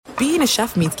being a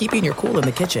chef means keeping your cool in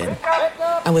the kitchen.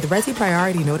 And with Resi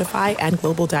Priority Notify and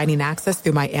Global Dining Access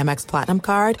through my Amex Platinum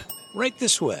card, right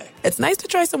this way. It's nice to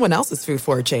try someone else's food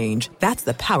for a change. That's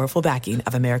the powerful backing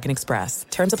of American Express.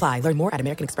 Terms apply. Learn more at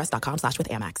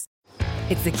americanexpress.com/withAmex.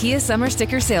 It's the Kia Summer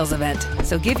Sticker Sales Event,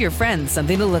 so give your friends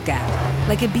something to look at.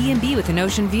 Like a B&B with an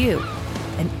ocean view,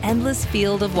 an endless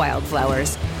field of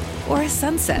wildflowers, or a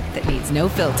sunset that needs no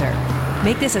filter.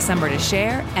 Make this a summer to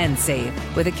share and save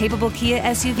with a capable Kia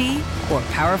SUV or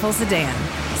powerful sedan.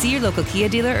 See your local Kia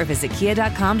dealer or visit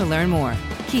kia.com to learn more.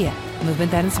 Kia,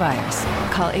 movement that inspires.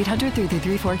 Call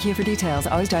 800-3334-KIA for details.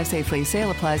 Always drive safely.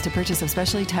 Sale applies to purchase of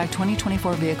specially tagged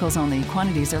 2024 vehicles only.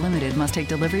 Quantities are limited. Must take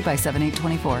delivery by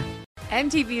 7/8/24.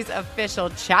 MTV's official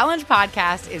Challenge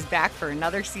podcast is back for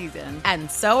another season. And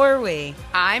so are we.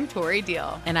 I'm Tori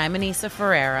Deal. And I'm Anissa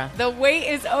Ferreira. The wait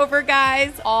is over,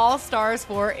 guys. All Stars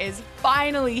 4 is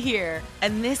finally here.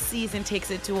 And this season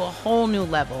takes it to a whole new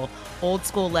level. Old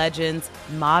school legends,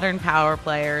 modern power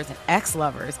players, and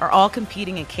ex-lovers are all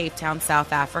competing in Cape Town,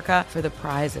 South Africa for the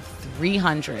prize of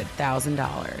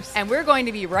 $300,000. And we're going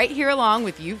to be right here along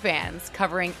with you fans,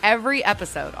 covering every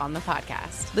episode on the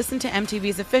podcast. Listen to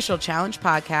MTV's official Challenge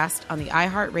podcast on the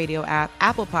iHeartRadio app,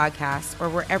 Apple Podcasts, or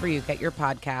wherever you get your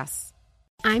podcasts.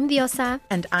 I'm Diosa.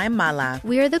 And I'm Mala.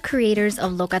 We are the creators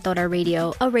of Locatora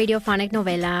Radio, a radiophonic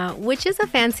novela, which is a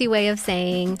fancy way of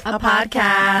saying a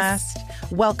podcast.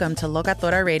 Welcome to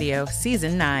Locatora Radio,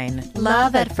 Season 9.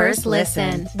 Love at first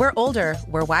listen. We're older,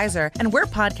 we're wiser, and we're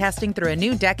podcasting through a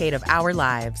new decade of our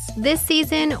lives. This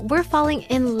season, we're falling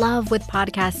in love with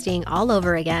podcasting all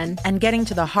over again. And getting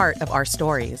to the heart of our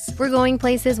stories. We're going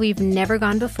places we've never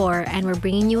gone before, and we're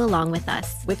bringing you along with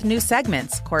us. With new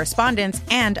segments, correspondence,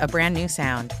 and a brand new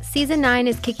sound. Season 9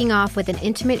 is kicking off with an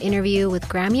intimate interview with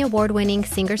Grammy Award-winning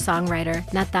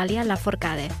singer-songwriter Natalia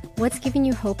Lafourcade. What's giving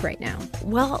you hope right now?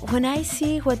 Well, when I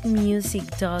see what music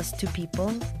does to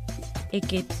people, it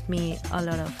gives me a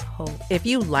lot of hope. If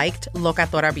you liked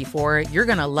Locatora before, you're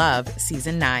going to love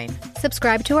Season 9.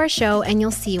 Subscribe to our show and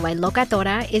you'll see why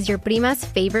Locatora is your prima's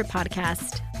favorite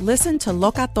podcast. Listen to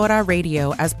Locatora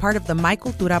Radio as part of the My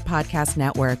Cultura Podcast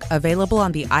Network, available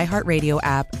on the iHeartRadio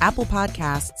app, Apple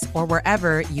Podcasts, or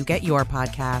wherever you get your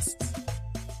podcasts.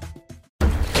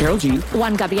 Carol G,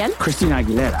 Juan Gabriel, Christina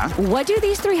Aguilera. What do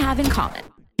these three have in common?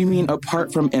 You mean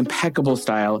apart from impeccable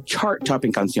style,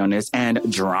 chart-topping canciones, and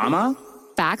drama?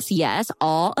 Facts, yes,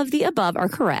 all of the above are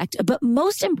correct, but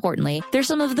most importantly, they're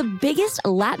some of the biggest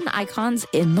Latin icons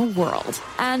in the world.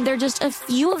 And they're just a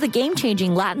few of the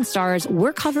game-changing Latin stars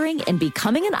we're covering in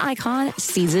Becoming an Icon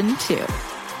Season 2.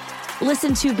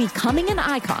 Listen to Becoming an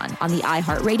Icon on the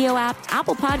iHeartRadio app,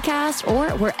 Apple Podcasts,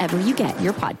 or wherever you get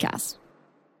your podcasts.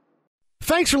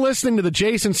 Thanks for listening to the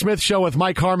Jason Smith Show with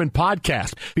Mike Harmon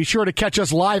podcast. Be sure to catch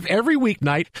us live every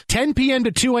weeknight, 10 p.m.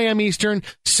 to 2 a.m. Eastern,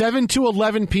 7 to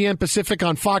 11 p.m. Pacific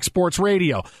on Fox Sports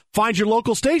Radio. Find your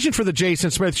local station for the Jason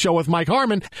Smith Show with Mike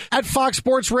Harmon at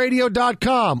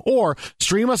foxsportsradio.com or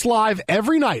stream us live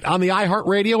every night on the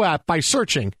iHeartRadio app by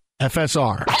searching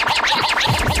FSR. Now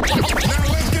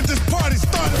let's get this party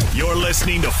started. You're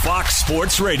listening to Fox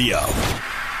Sports Radio.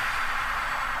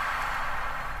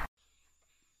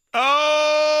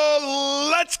 Oh,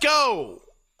 let's go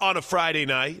on a Friday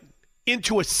night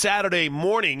into a Saturday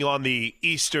morning on the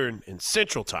Eastern and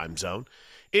Central time zone.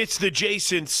 It's the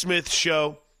Jason Smith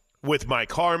Show with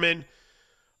Mike Harmon.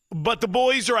 But the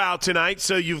boys are out tonight,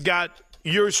 so you've got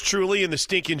yours truly and the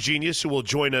Stinking Genius who will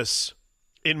join us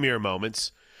in mere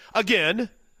moments. Again,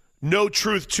 no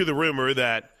truth to the rumor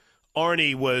that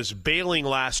Arnie was bailing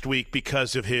last week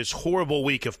because of his horrible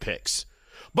week of picks.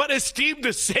 But as Steve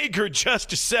DeSager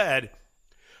just said,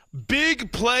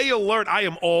 big play alert. I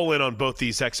am all in on both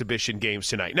these exhibition games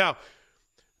tonight. Now,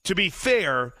 to be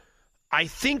fair, I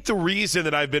think the reason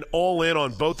that I've been all in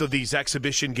on both of these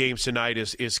exhibition games tonight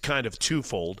is kind of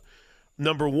twofold.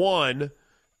 Number one,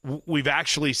 we've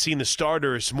actually seen the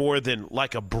starters more than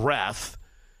like a breath.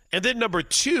 And then number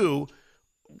two,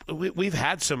 we've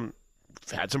had some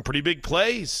pretty big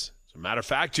plays. As a matter of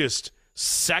fact, just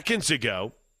seconds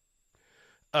ago,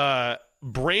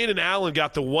 Brandon Allen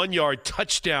got the 1-yard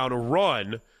touchdown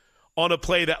run on a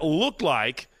play that looked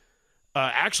like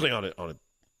actually on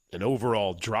an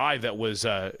overall drive that was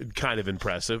kind of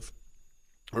impressive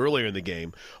earlier in the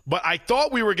game. But I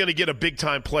thought we were going to get a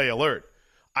big-time play alert.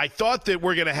 I thought that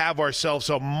we're going to have ourselves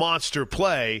a monster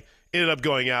play. Ended up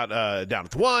going out down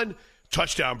with 1,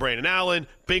 touchdown Brandon Allen,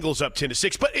 Bengals up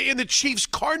 10-6. But in the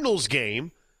Chiefs-Cardinals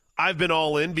game, I've been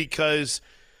all in because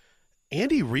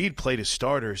Andy Reid played his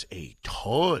starters a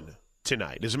ton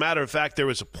tonight. As a matter of fact, there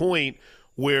was a point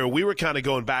where we were kind of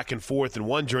going back and forth and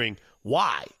wondering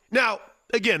why. Now,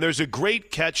 again, there's a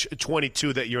great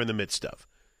catch-22 that you're in the midst of.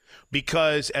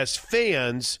 Because as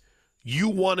fans, you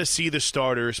want to see the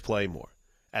starters play more.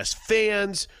 As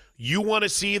fans, you want to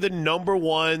see the number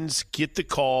ones get the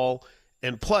call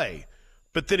and play.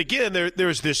 But then again,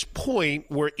 there's this point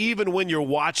where even when you're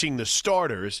watching the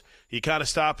starters, you kind of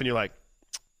stop and you're like,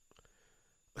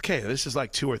 okay, this is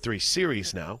like 2 or 3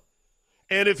 series now.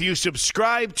 And if you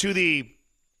subscribe to the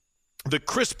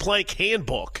Chris Plank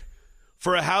handbook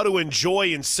for how to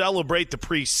enjoy and celebrate the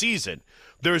preseason,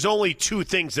 there's only 2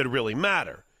 things that really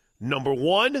matter. Number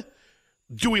 1,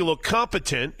 do we look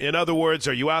competent? In other words,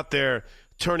 are you out there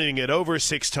turning it over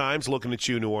 6 times, looking at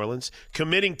you, New Orleans,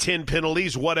 committing 10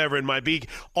 penalties, whatever it might be?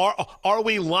 Are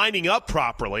we lining up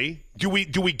properly? Do we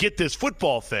get this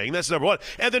football thing? That's number 1.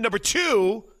 And then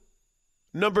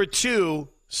number two,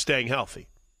 staying healthy.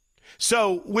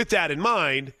 So with that in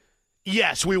mind,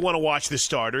 yes, we want to watch the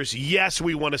starters. Yes,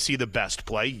 we want to see the best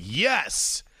play.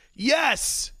 Yes,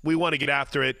 we want to get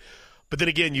after it. But then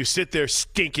again, you sit there,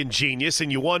 stinking genius,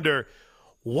 and you wonder,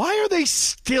 why are they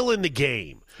still in the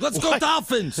game? Let's go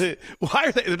Dolphins. Why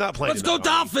are they? They're not playing. Let's go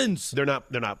Dolphins. They're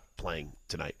not playing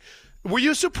tonight. Were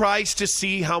you surprised to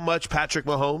see how much Patrick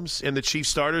Mahomes and the Chiefs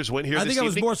starters went here this evening? I think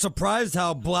I was more surprised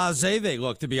how blasé they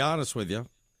looked, to be honest with you.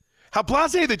 How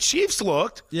blasé the Chiefs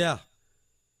looked? Yeah.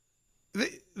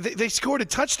 They scored a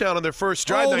touchdown on their first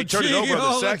drive. They turned it over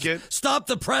on the second. Stop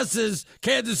the presses.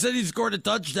 Kansas City scored a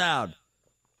touchdown.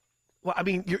 Well, I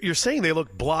mean, you're saying they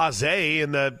looked blasé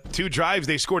in the 2 drives.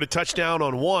 They scored a touchdown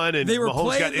on one, and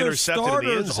Mahomes got intercepted in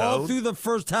the end zone. All through the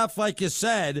first half, like you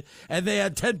said, and they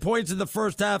had 10 points in the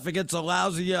first half against a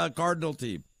lousy Cardinal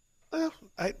team. Well,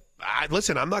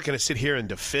 listen, I'm not going to sit here and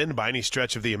defend by any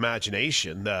stretch of the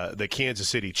imagination the Kansas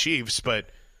City Chiefs, but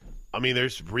I mean,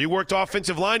 there's reworked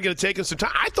offensive line going to take them some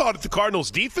time. I thought the Cardinals'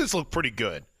 defense looked pretty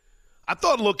good. I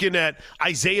thought looking at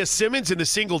Isaiah Simmons in the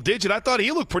single digit, I thought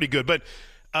he looked pretty good. But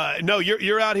no,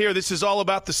 you're out here. This is all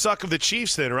about the suck of the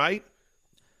Chiefs then, right?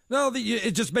 No,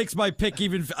 it just makes my pick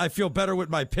even – I feel better with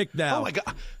my pick now. Oh, my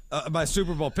God. My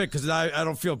Super Bowl pick, because I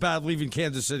don't feel bad leaving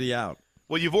Kansas City out.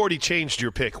 Well, you've already changed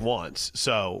your pick once,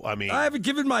 so, I mean – I haven't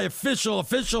given my official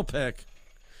pick.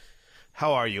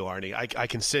 How are you, Arnie? I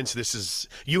can sense this is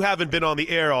 – you haven't been on the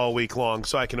air all week long,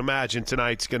 so I can imagine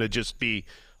tonight's going to just be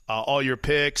all your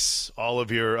picks, all of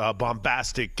your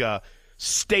bombastic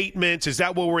statements. Is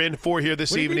that what we're in for here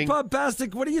this evening? What do you mean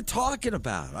bombastic? What are you talking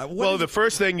about? Well, the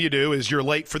first thing you do is you're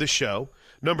late for the show.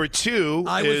 Number 2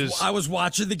 I was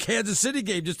watching the Kansas City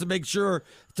game just to make sure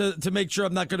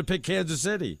I'm not going to pick Kansas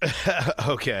City.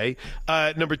 Okay.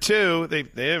 Number 2, they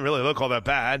didn't really look all that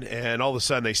bad, and all of a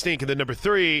sudden they stink. And then number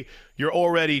 3, you're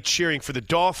already cheering for the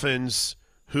Dolphins,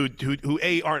 who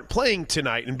A, aren't playing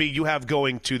tonight, and B, you have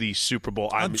going to the Super Bowl.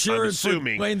 I'm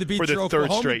assuming for the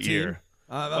 3rd straight team. year.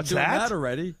 I'm doing that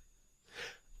already.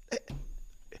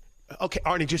 Okay,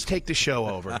 Arnie, just take the show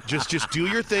over. Just do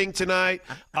your thing tonight.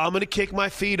 I'm going to kick my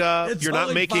feet up. You're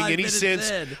not making any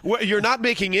sense. You're not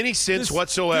making any sense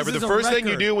whatsoever. The first thing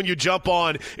you do when you jump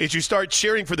on is you start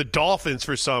cheering for the Dolphins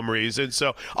for some reason.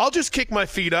 So I'll just kick my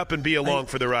feet up and be along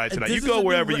for the ride tonight. You go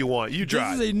wherever you want. You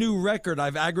drive. This is a new record.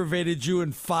 I've aggravated you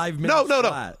in 5 minutes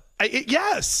flat.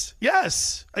 Yes.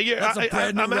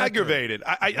 I'm aggravated.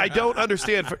 I don't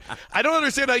understand. I don't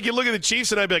understand how you can look at the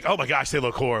Chiefs and I'd be like, oh, my gosh, they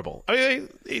look horrible. I mean,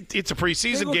 it's a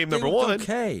preseason game, number 1.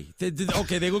 Okay. They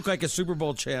look like a Super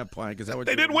Bowl champ, Plank. Is that what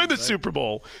they didn't win the Super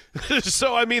Bowl.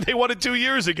 So, I mean, they won it 2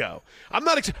 years ago.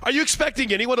 Are you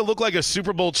expecting anyone to look like a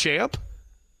Super Bowl champ?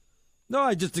 No,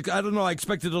 I don't know. I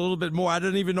expected a little bit more. I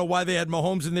didn't even know why they had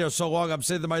Mahomes in there so long. I'm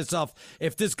saying to myself,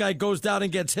 if this guy goes down and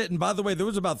gets hit, and by the way, there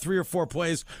was about 3 or 4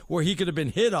 plays where he could have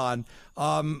been hit on.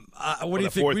 What do you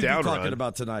think we'd be talking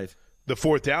about tonight? The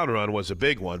 4th down run was a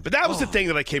big one. But that was the thing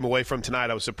that I came away from tonight.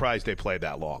 I was surprised they played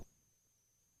that long.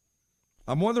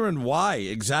 I'm wondering why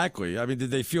exactly. I mean,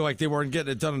 did they feel like they weren't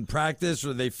getting it done in practice,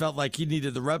 or they felt like he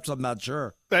needed the reps? I'm not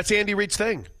sure. That's Andy Reid's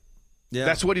thing. Yeah.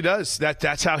 That's what he does.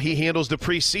 That's how he handles the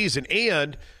preseason.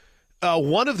 And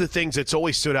one of the things that's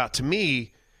always stood out to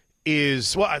me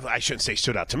is, well, I shouldn't say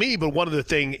stood out to me, but one of the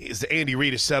things is that Andy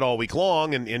Reid has said all week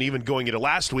long and even going into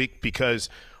last week, because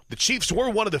the Chiefs were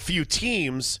one of the few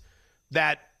teams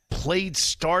that played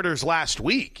starters last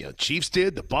week. You know, Chiefs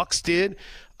did, the Bucs did.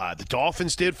 The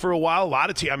Dolphins did for a while. A lot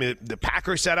of teams. I mean, the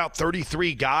Packers set out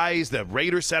 33 guys. The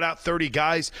Raiders set out 30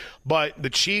 guys. But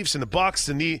the Chiefs and the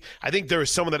Bucs I think there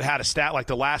was someone that had a stat like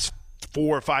the last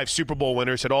 4 or 5 Super Bowl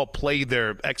winners had all played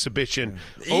their exhibition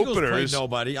the Eagles openers. Played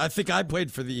nobody. I think I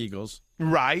played for the Eagles.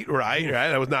 Right.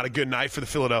 That was not a good night for the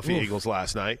Philadelphia Eagles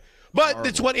last night. But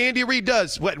it's what Andy Reid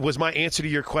does. What was my answer to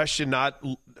your question? Not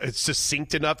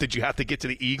succinct enough that you have to get to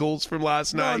the Eagles from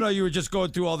last night? No, you were just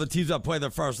going through all the teams that played the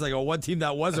first thing. One team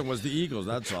that wasn't was the Eagles,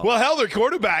 that's all. Well, hell, their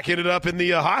quarterback ended up in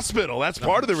the hospital. That's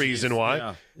part of the reason why.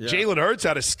 Yeah. Jalen Hurts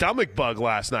had a stomach bug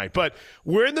last night. But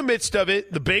we're in the midst of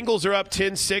it. The Bengals are up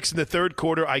 10-6 in the third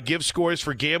quarter. I give scores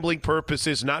for gambling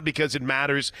purposes, not because it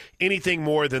matters anything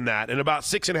more than that. And about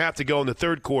 6.5 to go in the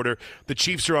third quarter, the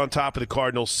Chiefs are on top of the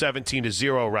Cardinals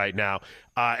 17-0 right now.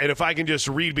 And if I can just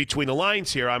read between the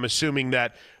lines here, I'm assuming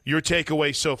that your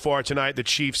takeaway so far tonight, the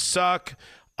Chiefs suck.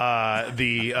 Ryan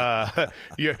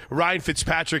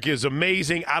Fitzpatrick is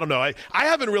amazing. I don't know. I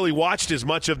haven't really watched as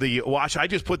much of the I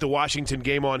just put the Washington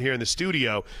game on here in the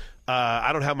studio.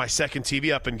 I don't have my second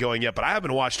TV up and going yet, but I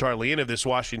haven't watched hardly any of this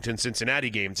Washington-Cincinnati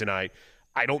game tonight.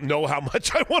 I don't know how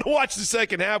much I want to watch the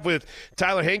second half with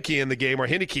Tyler Henke in the game, or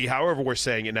Heineke, however we're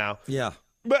saying it now. Yeah.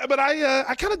 But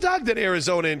I kind of dug that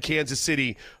Arizona and Kansas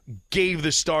City gave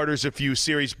the starters a few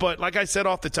series. But like I said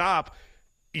off the top,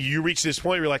 you reach this point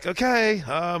where you're like, okay,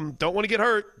 don't want to get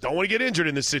hurt, don't want to get injured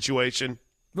in this situation.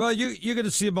 Well, you're going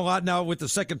to see them a lot now with the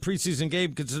second preseason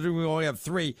game, considering we only have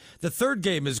 3. The third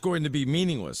game is going to be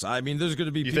meaningless. I mean, there's going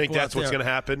to be people out there. You think that's what's going to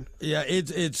happen? Yeah,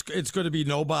 it's going to be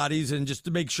nobodies, and just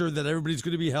to make sure that everybody's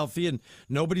going to be healthy and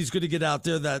nobody's going to get out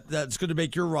there that's going to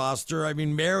make your roster. I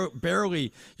mean,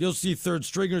 barely you'll see third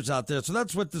stringers out there. So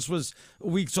that's what this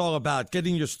week's all about,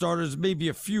 getting your starters maybe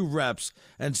a few reps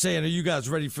and saying, are you guys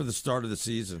ready for the start of the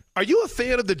season? Are you a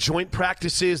fan of the joint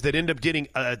practices that end up getting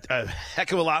a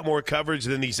heck of a lot more coverage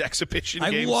than these exhibition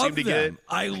games seem to get?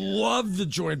 I love the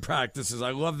joint practices.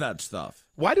 I love that stuff.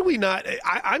 Why do we not?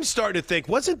 I'm starting to think,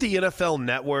 wasn't the NFL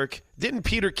Network, didn't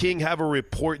Peter King have a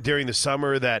report during the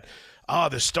summer that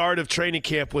the start of training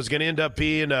camp was going to end up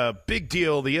being a big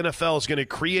deal? The NFL is going to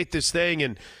create this thing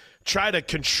and try to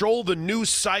control the news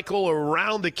cycle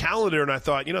around the calendar. And I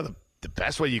thought, the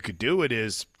best way you could do it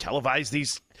is televise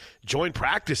these joint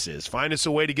practices. Find us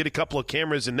a way to get a couple of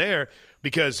cameras in there,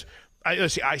 because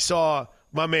I saw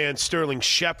my man Sterling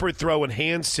Shepard throwing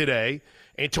hands today.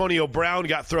 Antonio Brown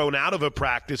got thrown out of a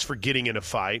practice for getting in a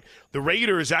fight. The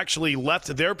Raiders actually left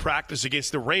their practice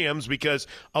against the Rams because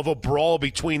of a brawl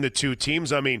between the two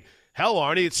teams. I mean, hell,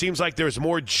 Arnie, it seems like there's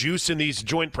more juice in these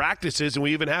joint practices than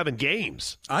we even have in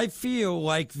games. I feel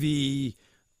like the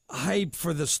hype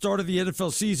for the start of the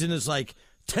NFL season is like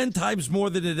 10 times more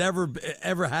than it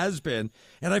ever has been.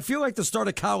 And I feel like the start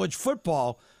of college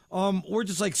football, we're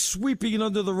just like sweeping it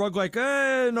under the rug like,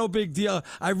 no big deal.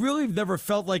 I really never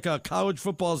felt like a college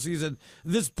football season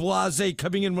this blasé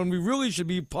coming in when we really should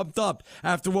be pumped up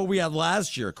after what we had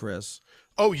last year, Chris.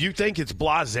 Oh, you think it's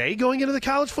blasé going into the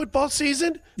college football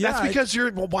season? Yeah, that's because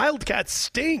your Wildcats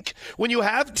stink. When you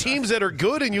have teams that are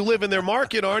good and you live in their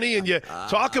market, Arnie, and you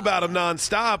talk about them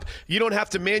nonstop, you don't have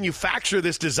to manufacture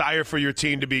this desire for your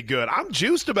team to be good. I'm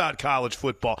juiced about college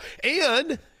football.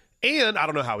 And I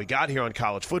don't know how we got here on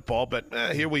college football, but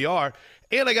here we are.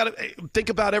 And I got to think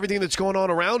about everything that's going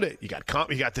on around it. You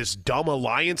got this dumb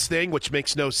alliance thing, which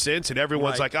makes no sense, and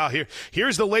everyone's like, "Oh,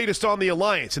 here's the latest on the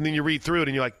alliance." And then you read through it,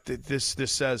 and you're like, "This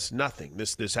says nothing.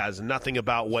 This has nothing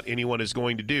about what anyone is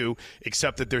going to do,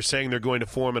 except that they're saying they're going to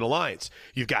form an alliance."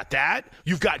 You've got that.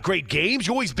 You've got great games.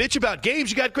 You always bitch about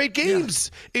games. You got great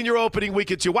games in your opening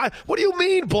weekend too. Why? What do you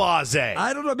mean, blasé?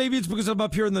 I don't know. Maybe it's because I'm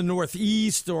up here in the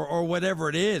Northeast or whatever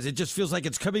it is. It just feels like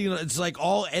it's coming. It's like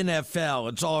all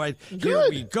NFL. It's all right. Here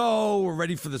we go. We're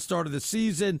ready for the start of the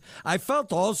season. I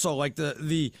felt also like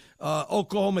the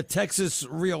Oklahoma-Texas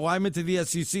realignment to the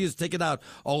SEC has taken out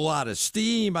a lot of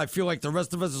steam. I feel like the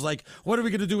rest of us is like, what are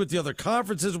we going to do with the other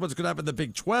conferences? What's going to happen in the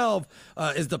Big 12?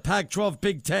 Is the Pac-12,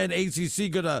 Big 10,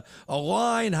 ACC going to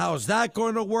align? How is that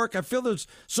going to work? I feel there's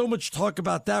so much talk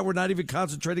about that. We're not even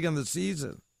concentrating on the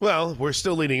season. Well, we're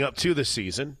still leading up to the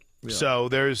season. Yeah. So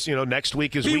there's, next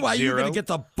week is week 0. BYU going to get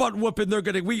the butt whooping.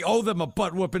 We owe them a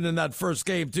butt whooping in that first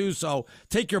game too. So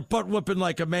take your butt whooping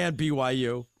like a man,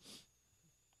 BYU.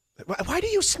 Why do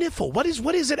you sniffle? What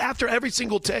is it after every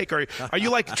single take? Are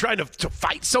you like trying to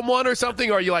fight someone or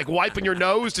something? Or are you like wiping your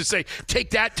nose to say,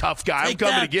 "Take that, tough guy, I'm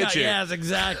coming to get you"? Yes,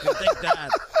 exactly. Take that.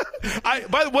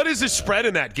 By the way, what is the spread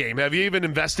in that game? Have you even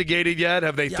investigated yet?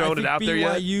 Have they thrown it out there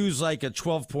yet? BYU's like a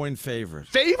 12-point favorite.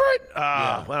 Favorite?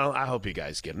 Well, I hope you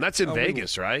guys get them. That's in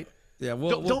Vegas, right? Yeah,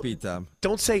 we'll beat them.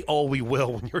 Don't say, "Oh, we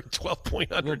will," when you're a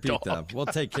 12-point underdog. We'll beat them. We'll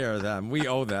take care of them. We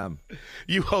owe them.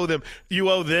 You owe them. You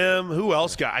owe them. Who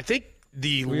else got? I think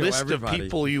the list of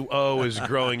people you owe is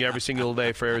growing every single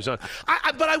day for Arizona.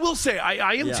 But I will say,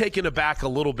 I am taken aback a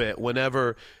little bit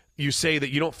whenever you say that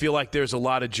you don't feel like there's a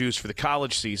lot of juice for the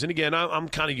college season. Again, I'm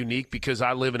kind of unique because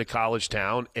I live in a college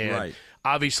town, and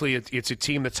obviously it's a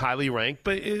team that's highly ranked,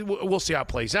 but we'll see how it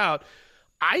plays out.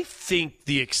 I think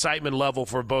the excitement level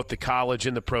for both the college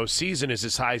and the pro season is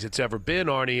as high as it's ever been,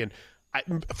 Arnie. And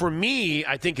for me,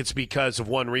 I think it's because of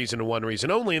one reason and one reason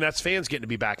only, and that's fans getting to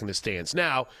be back in the stands.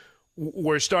 Now,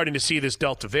 we're starting to see this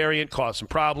Delta variant cause some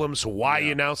problems. Hawaii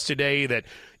announced today that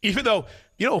even though,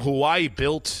 Hawaii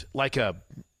built like I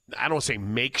don't want to say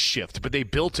makeshift, but they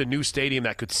built a new stadium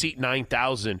that could seat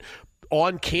 9,000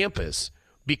 on campus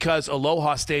because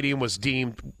Aloha Stadium was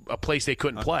deemed a place they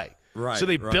couldn't play. Right, so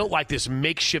they built like this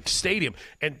makeshift stadium.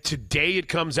 And today it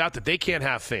comes out that they can't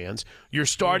have fans. You're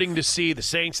starting to see the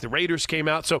Saints, the Raiders came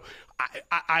out. So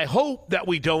I hope that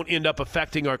we don't end up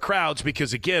affecting our crowds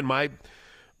because, again,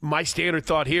 my standard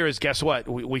thought here is, guess what?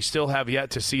 We still have yet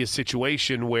to see a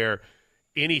situation where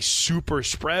any super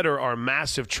spreader or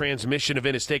massive transmission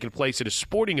event is taking place at a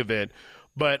sporting event.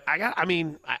 But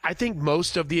I think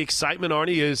most of the excitement,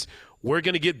 Arnie, is we're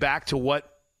going to get back to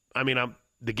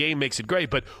the game makes it great,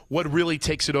 but what really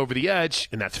takes it over the edge,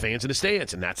 and that's fans in the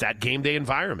stands, and that's that game day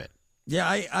environment. Yeah,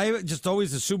 I just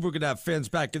always assumed we're going to have fans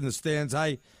back in the stands.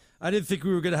 I didn't think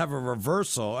we were going to have a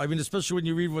reversal. I mean, especially when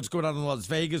you read what's going on in Las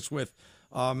Vegas with,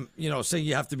 saying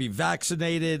you have to be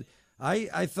vaccinated.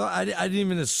 I thought I didn't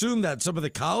even assume that some of the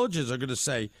colleges are going to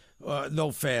say no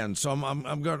fans. So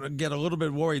I'm going to get a little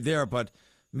bit worried there. But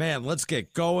man, let's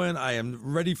get going. I am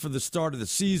ready for the start of the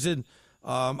season.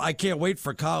 I can't wait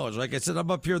for college. Like I said, I'm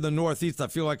up here in the Northeast. I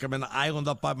feel like I'm in an island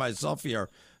up by myself here.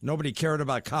 Nobody cared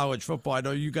about college football. I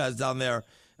know you guys down there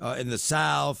in the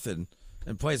South and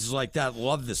places like that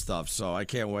love this stuff, so I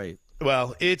can't wait.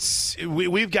 Well,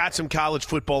 we've got some college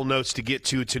football notes to get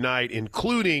to tonight,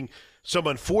 including some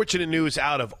unfortunate news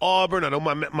out of Auburn. I know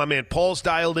my man Paul's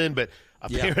dialed in, but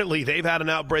apparently they've had an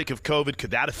outbreak of COVID.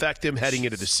 Could that affect them heading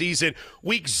into the season?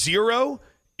 Week 0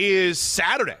 is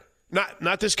Saturday.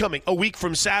 Not this coming, a week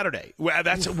from Saturday.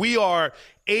 We are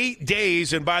 8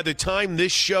 days, and by the time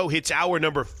this show hits hour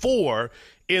number 4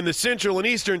 in the Central and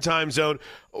Eastern time zone,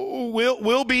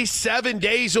 we'll be 7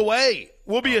 days away.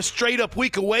 We'll be a straight-up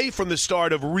week away from the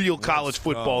start of real college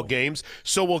football games,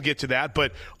 so we'll get to that.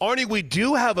 But, Arnie, we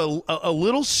do have a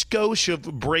little skosh of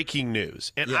breaking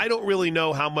news, and I don't really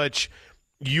know how much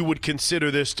you would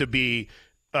consider this to be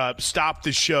stop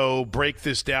the show, break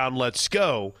this down, let's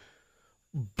go.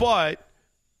 But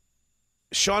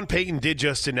Sean Payton did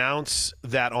just announce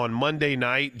that on Monday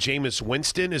night, Jameis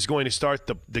Winston is going to start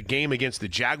the game against the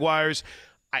Jaguars,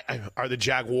 or the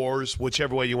Jaguars,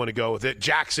 whichever way you want to go with it,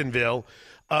 Jacksonville.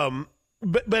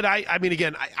 But I mean,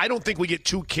 again, I don't think we get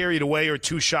too carried away or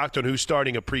too shocked on who's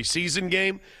starting a preseason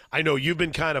game. I know you've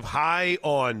been kind of high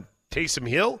on Taysom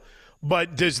Hill.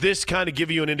 But does this kind of give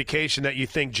you an indication that you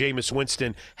think Jameis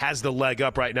Winston has the leg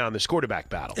up right now in this quarterback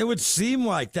battle? It would seem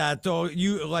like that, though.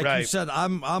 You said,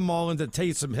 I'm all into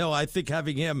Taysom Hill. I think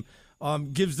having him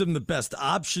gives them the best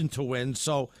option to win.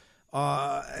 So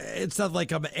it's not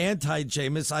like I'm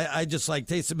anti-Jameis. I just like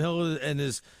Taysom Hill and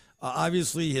his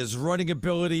obviously his running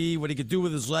ability, what he could do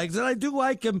with his legs, and I do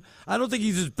like him. I don't think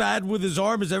he's as bad with his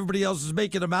arm as everybody else is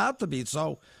making him out to be.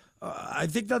 So. I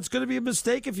think that's going to be a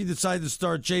mistake if you decide to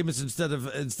start Jameis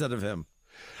instead of him.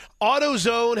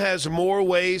 AutoZone has more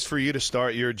ways for you to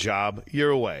start your job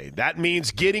your way. That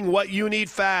means getting what you need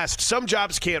fast. Some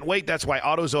jobs can't wait. That's why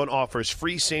AutoZone offers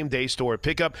free same-day store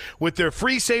pickup. With their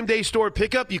free same-day store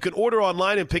pickup, you can order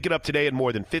online and pick it up today in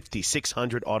more than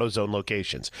 5,600 AutoZone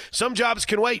locations. Some jobs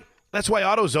can wait. That's why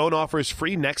AutoZone offers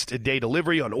free next-day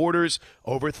delivery on orders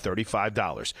over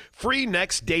 $35. Free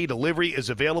next-day delivery is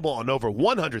available on over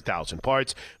 100,000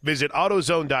 parts. Visit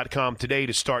AutoZone.com today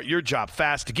to start your job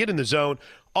fast. To get in the zone,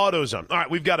 AutoZone. All right,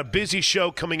 we've got a busy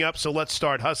show coming up, so let's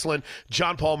start hustling.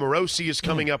 John Paul Morosi is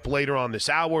coming up later on this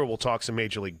hour. We'll talk some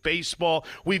Major League Baseball.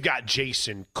 We've got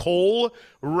Jason Cole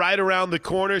right around the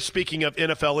corner. Speaking of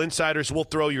NFL insiders, we'll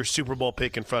throw your Super Bowl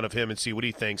pick in front of him and see what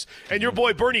he thinks. And your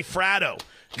boy Bernie Fratto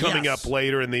coming up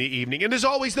later in the evening. And as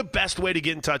always, the best way to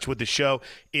get in touch with the show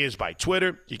is by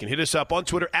Twitter. You can hit us up on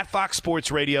Twitter at Fox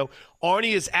Sports Radio.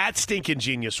 Arnie is at Stinkin'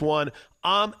 Genius 1.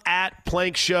 I'm at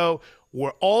Plank Show.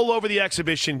 We're all over the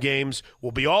exhibition games.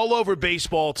 We'll be all over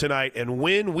baseball tonight. And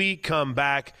when we come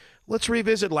back, let's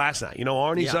revisit last night. You know,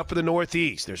 Arnie's up in the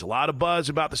Northeast. There's a lot of buzz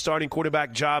about the starting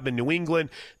quarterback job in New England.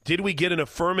 Did we get an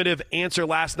affirmative answer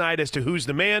last night as to who's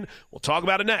the man? We'll talk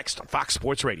about it next on Fox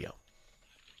Sports Radio.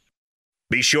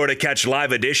 Be sure to catch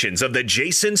live editions of The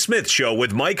Jason Smith Show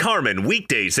with Mike Harmon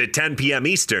weekdays at 10 p.m.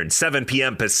 Eastern, 7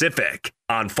 p.m. Pacific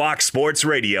on Fox Sports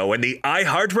Radio and the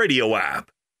iHeartRadio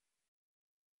app.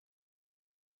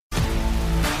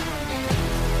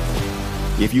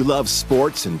 If you love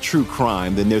sports and true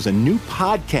crime, then there's a new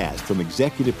podcast from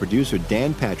executive producer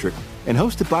Dan Patrick and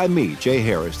hosted by me, Jay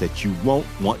Harris, that you won't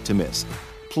want to miss.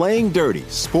 Playing Dirty: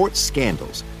 Sports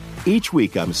Scandals. Each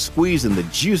week, I'm squeezing the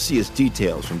juiciest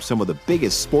details from some of the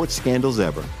biggest sports scandals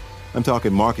ever. I'm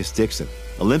talking Marcus Dixon,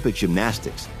 Olympic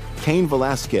gymnastics, Cain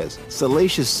Velasquez,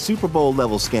 salacious Super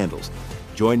Bowl-level scandals.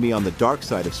 Join me on the dark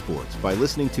side of sports by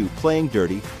listening to Playing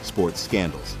Dirty: Sports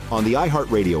Scandals on the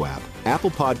iHeartRadio app,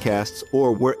 Apple Podcasts,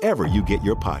 or wherever you get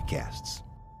your podcasts.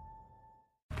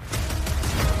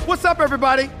 What's up,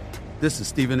 everybody? This is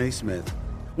Stephen A. Smith.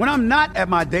 When I'm not at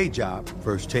my day job,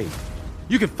 First Take,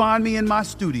 you can find me in my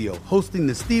studio hosting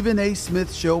the Stephen A.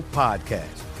 Smith Show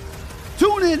podcast.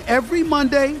 Tune in every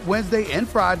Monday, Wednesday, and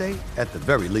Friday, at the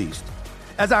very least,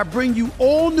 as I bring you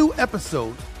all new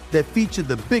episodes that feature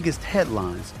the biggest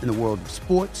headlines in the world of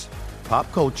sports, pop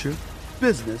culture,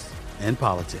 business, and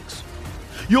politics.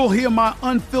 You'll hear my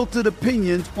unfiltered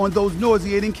opinions on those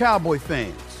nauseating Cowboy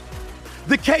fans,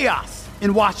 the chaos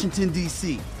in Washington,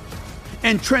 D.C.,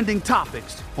 and trending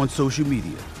topics on social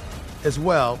media, as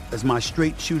well as my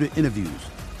straight-shooter interviews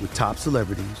with top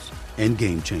celebrities and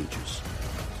game changers.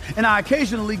 And I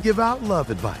occasionally give out love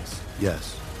advice.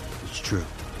 Yes, it's true.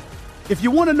 If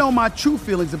you want to know my true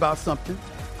feelings about something,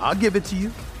 I'll give it to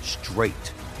you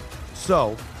straight.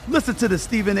 So, listen to the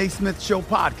Stephen A. Smith Show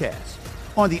podcast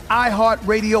on the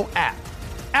iHeartRadio app,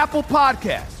 Apple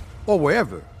Podcasts, or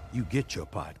wherever you get your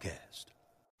podcast.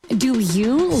 Do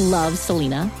you love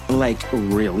Selena? Like,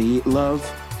 really love?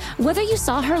 Whether you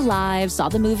saw her live, saw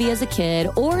the movie as a kid,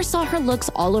 or saw her looks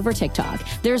all over TikTok,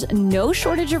 there's no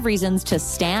shortage of reasons to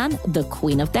stan the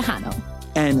Queen of Tejano.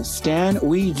 And Stan,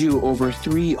 we do over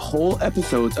 3 whole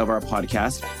episodes of our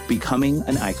podcast, Becoming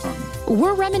an Icon.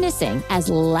 We're reminiscing as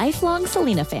lifelong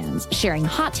Selena fans, sharing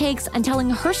hot takes and telling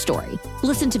her story.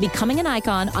 Listen to Becoming an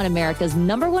Icon on America's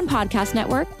 #1 podcast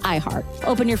network, iHeart.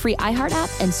 Open your free iHeart app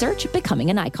and search Becoming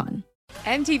an Icon.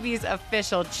 MTV's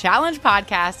official Challenge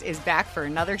podcast is back for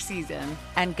another season.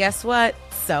 And guess what?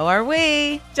 So are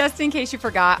we. Just in case you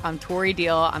forgot, I'm Tori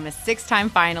Deal. I'm a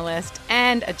 6-time finalist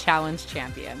and a Challenge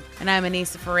champion. And I'm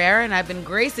Anissa Ferreira, and I've been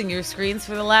gracing your screens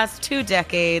for the last 2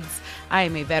 decades. I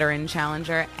am a veteran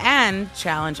challenger and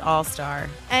Challenge All-Star.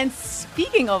 And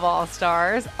speaking of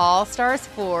All-Stars, All-Stars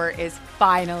 4 is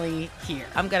finally here.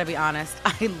 I'm going to be honest.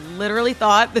 I literally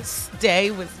thought this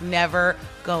day was never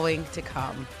going to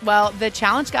come. Well, the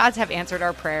Challenge gods have answered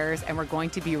our prayers, and we're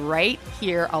going to be right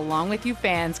here along with you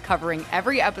fans covering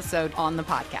every episode on the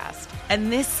podcast.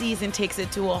 And this season takes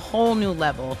it to a whole new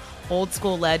level. Old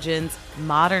school legends,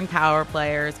 modern power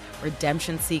players,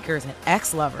 redemption seekers, and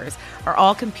ex-lovers are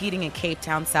all competing in Cape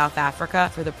Town, South Africa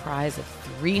for the prize of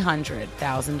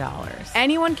 $300,000.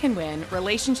 Anyone can win,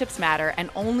 relationships matter, and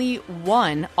only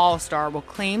one All-Star will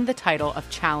claim the title of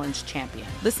Challenge champion.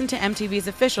 Listen to MTV's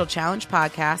official Challenge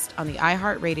podcast on the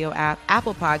iHeartRadio app,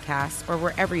 Apple Podcasts, or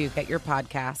wherever you get your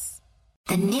podcasts.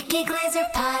 The Nikki Glaser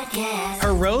Podcast.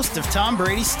 Her roast of Tom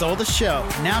Brady stole the show.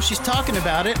 Now she's talking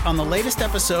about it on the latest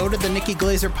episode of the Nikki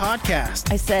Glaser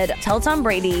Podcast. I said, tell Tom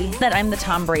Brady that I'm the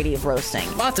Tom Brady of roasting.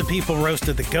 Lots of people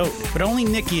roasted the GOAT, but only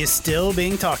Nikki is still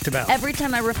being talked about. Every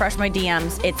time I refresh my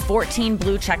DMs, it's 14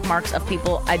 blue check marks of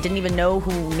people I didn't even know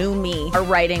who knew me are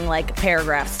writing like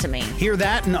paragraphs to me. Hear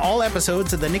that in all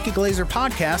episodes of the Nikki Glaser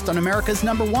Podcast on America's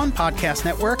 #1 podcast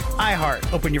network,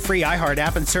 iHeart. Open your free iHeart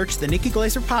app and search the Nikki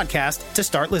Glaser Podcast to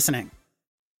start listening.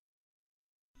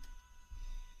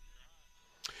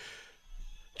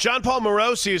 John Paul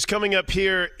Morosi is coming up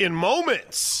here in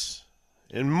moments.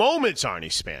 Arnie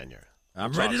Spanier.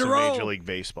 I'm ready to roll. Major League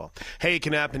Baseball. Hey, it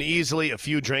can happen easily. A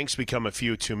few drinks become a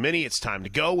few too many. It's time to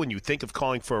go when you think of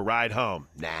calling for a ride home.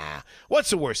 Nah. What's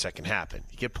the worst that can happen?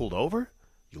 You get pulled over?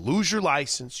 You lose your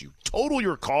license? You total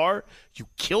your car? You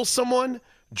kill someone?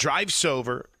 Drive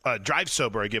sober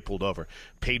or get pulled over.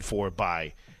 Paid for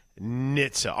by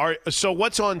NHTSA. So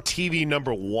what's on TV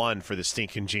 #1 for the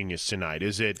Stinking Genius tonight?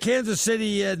 Is it Kansas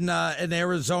City and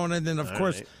Arizona? And then, of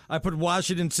course, I put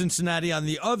Washington, Cincinnati on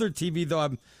the other TV,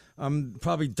 though I'm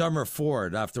probably dumber for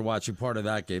it after watching part of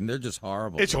that game. They're just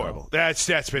horrible. It's horrible.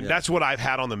 That's what I've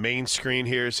had on the main screen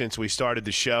here since we started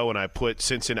the show, and I put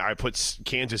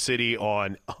Kansas City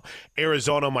on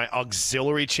Arizona, my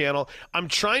auxiliary channel. I'm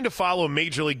trying to follow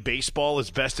Major League Baseball as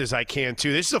best as I can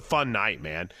too. This is a fun night,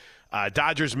 man.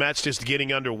 Dodgers Mets just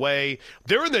getting underway.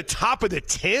 They're in the top of the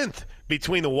 10th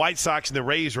between the White Sox and the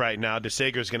Rays right now.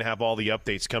 DeSager's going to have all the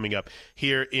updates coming up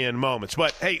here in moments.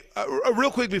 But, hey,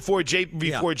 real quick before John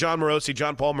Paul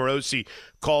Morosi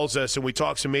calls us and we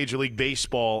talk some Major League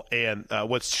Baseball and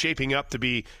what's shaping up to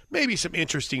be maybe some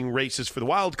interesting races for the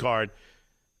wild card,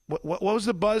 what was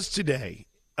the buzz today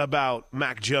about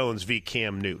Mac Jones v.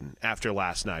 Cam Newton after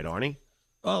last night, Arnie?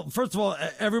 Well, first of all,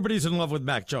 everybody's in love with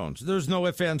Mac Jones. There's no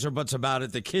ifs, ands, or buts about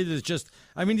it. The kid is just,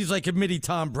 he's like a mini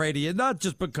Tom Brady, and not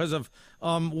just because of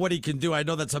what he can do. I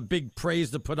know that's a big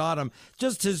praise to put on him.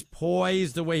 Just his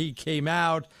poise, the way he came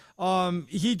out.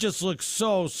 He just looks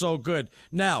so good.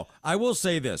 Now, I will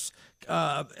say this.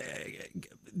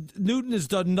 Newton has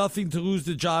done nothing to lose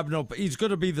the job. No, he's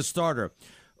going to be the starter.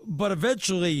 But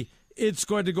eventually, it's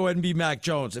going to go ahead and be Mac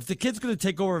Jones. If the kid's going to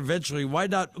take over eventually, why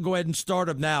not go ahead and start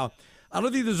him now? I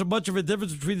don't think there's much of a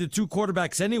difference between the two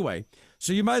quarterbacks anyway.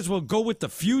 So you might as well go with the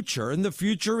future, and the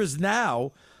future is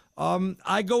now.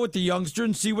 I go with the youngster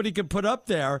and see what he can put up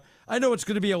there. I know it's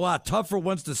going to be a lot tougher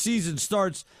once the season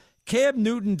starts. Cam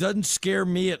Newton doesn't scare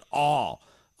me at all.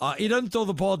 He doesn't throw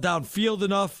the ball downfield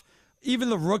enough. Even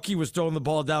the rookie was throwing the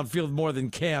ball downfield more than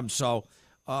Cam. So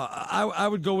I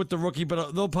would go with the rookie,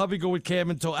 but they'll probably go with Cam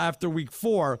until after week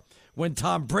 4 when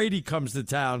Tom Brady comes to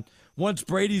town. Once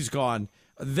Brady's gone,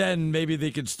 then maybe they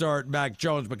could start Mac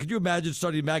Jones. But could you imagine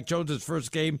starting Mac Jones'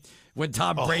 first game when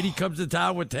Tom Brady comes to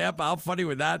town with Tampa? How funny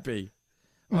would that be?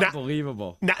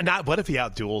 Unbelievable. Not what if he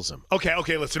outduels him? Okay.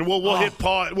 Listen, we'll hit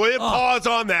pause. We'll hit pause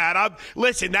on that.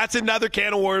 Listen, that's another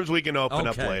can of worms we can open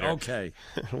up later. Okay.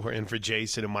 We're in for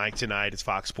Jason and Mike tonight. It's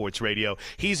Fox Sports Radio.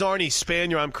 He's Arnie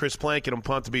Spanier. I'm Chris Plank, and I'm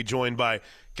pumped to be joined by,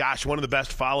 one of the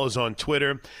best follows on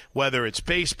Twitter, whether it's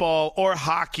baseball or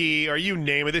hockey or you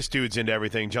name it. This dude's into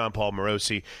everything. John Paul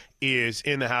Morosi is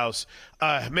in the house.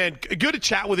 Man, good to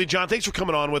chat with you, John. Thanks for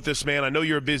coming on with us, man. I know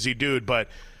you're a busy dude, but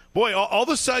boy, all of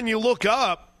a sudden you look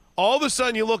up,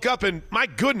 and my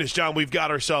goodness, John, we've got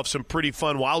ourselves some pretty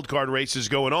fun wild card races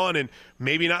going on, and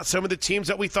maybe not some of the teams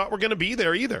that we thought were going to be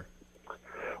there either.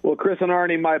 Well, Chris and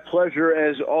Arnie, my pleasure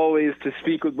as always to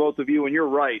speak with both of you, and you're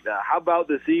right. How about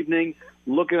this evening,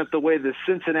 looking at the way the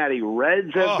Cincinnati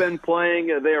Reds have been playing?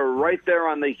 They are right there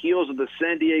on the heels of the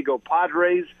San Diego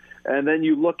Padres, and then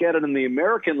you look at it in the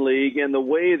American League and the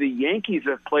way the Yankees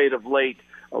have played of late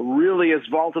really has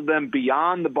vaulted them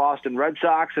beyond the Boston Red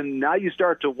Sox. And now you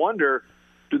start to wonder,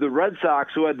 do the Red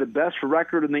Sox, who had the best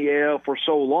record in the AL for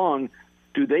so long,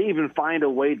 do they even find a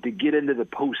way to get into the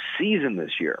postseason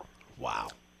this year? Wow.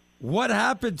 What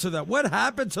happened to them? What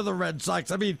happened to the Red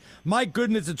Sox? My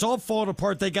goodness, it's all falling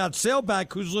apart. They got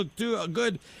Sailback, who's looked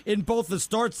good in both the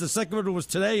starts. The second one was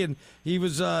today, and he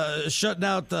was shutting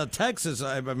out Texas.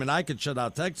 I could shut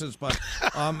out Texas, but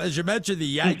as you mentioned, the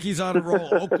Yankees on a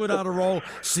roll, Oakland on a roll,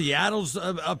 Seattle's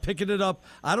picking it up.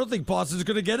 I don't think Boston's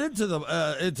going to get into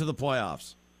the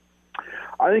playoffs.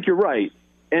 I think you're right.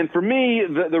 And for me,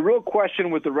 the real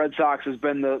question with the Red Sox has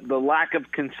been the lack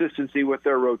of consistency with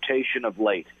their rotation of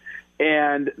late.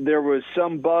 And there was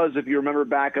some buzz, if you remember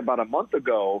back about a month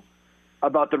ago,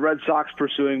 about the Red Sox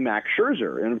pursuing Max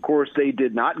Scherzer. And, of course, they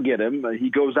did not get him.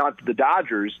 He goes out to the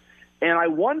Dodgers. And I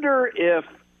wonder if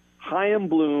Chaim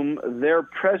Bloom, their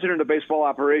president of baseball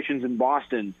operations in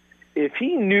Boston, if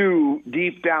he knew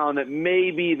deep down that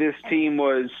maybe this team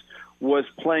was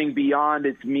playing beyond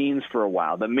its means for a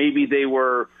while, that maybe they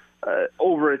were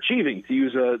overachieving, to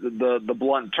use the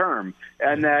blunt term,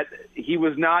 and that he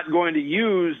was not going to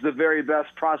use the very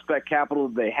best prospect capital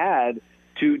that they had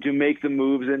to make the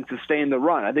moves and sustain the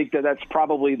run. I think that's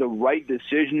probably the right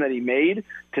decision that he made,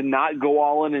 to not go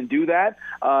all in and do that.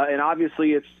 And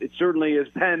obviously it certainly has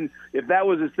been, if that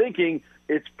was his thinking,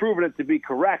 it's proven it to be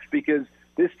correct, because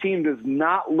this team does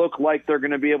not look like they're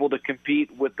going to be able to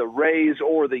compete with the Rays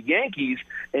or the Yankees.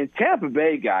 And Tampa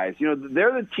Bay, guys, they're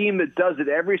the team that does it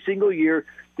every single year.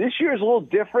 This year is a little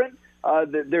different.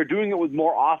 They're doing it with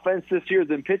more offense this year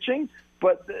than pitching.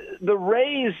 But the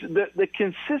Rays, the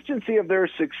consistency of their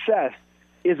success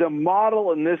is a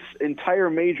model in this entire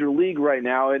major league right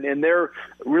now, and they're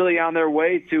really on their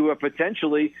way to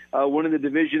potentially winning the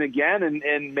division again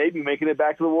and maybe making it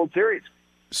back to the World Series.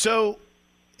 So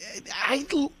I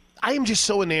am just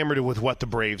so enamored with what the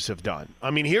Braves have done.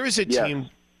 Here's a team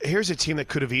that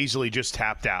could have easily just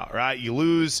tapped out, right? You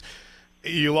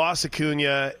lost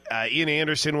Acuna, Ian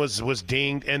Anderson was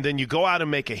dinged, and then you go out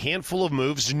and make a handful of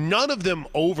moves, none of them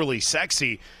overly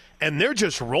sexy, and they're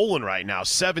just rolling right now,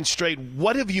 7 straight.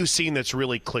 What have you seen that's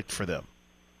really clicked for them?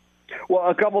 Well,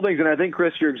 a couple things, and I think,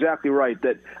 Chris, you're exactly right,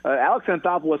 that Alex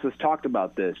Anthopoulos has talked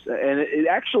about this, and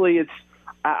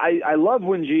I love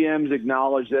when GMs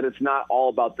acknowledge that it's not all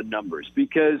about the numbers,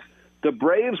 because the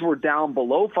Braves were down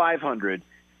below 500.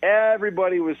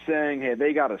 Everybody was saying, hey,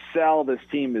 they got to sell. This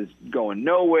team is going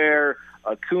nowhere.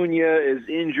 Acuna is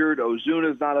injured.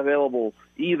 Ozuna's not available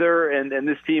either, and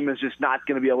this team is just not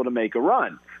going to be able to make a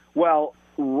run. Well,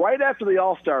 right after the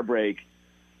All-Star break,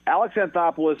 Alex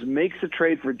Anthopoulos makes a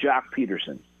trade for Jock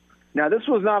Peterson. Now, this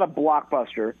was not a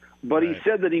blockbuster, but he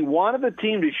said that he wanted the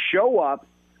team to show up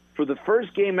for the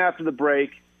first game after the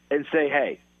break and say,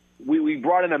 hey, we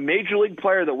brought in a major league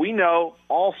player that we know,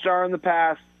 all-star in the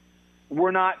past.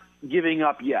 We're not giving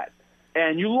up yet.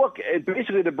 And you look at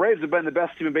basically the Braves have been the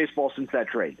best team in baseball since that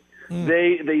trade.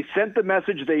 They sent the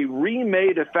message. They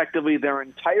remade effectively their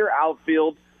entire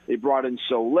outfield. They brought in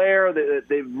Soler.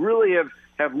 They really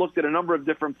have looked at a number of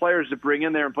different players to bring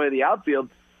in there and play the outfield.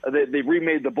 They've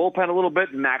remade the bullpen a little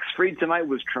bit. Max Fried tonight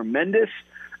was tremendous.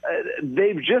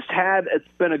 They've just it's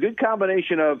been a good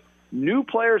combination of new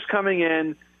players coming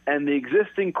in and the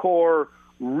existing core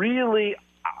really,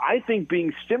 I think,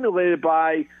 being stimulated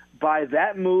by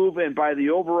that move and by the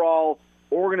overall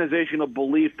organizational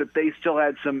belief that they still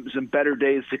had some better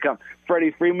days to come.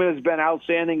 Freddie Freeman has been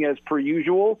outstanding as per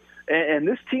usual, and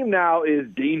this team now is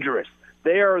dangerous.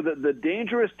 They are the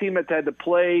dangerous team that's had to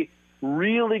play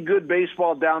really good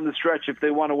baseball down the stretch if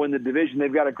they want to win the division.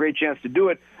 They've got a great chance to do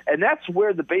it, and that's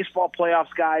where the baseball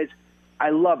playoffs, guys,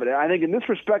 I love it. I think in this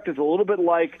respect it's a little bit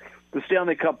like the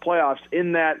Stanley Cup playoffs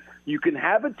in that you can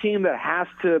have a team that has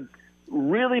to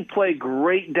really play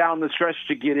great down the stretch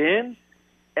to get in,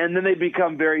 and then they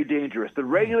become very dangerous. The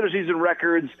regular season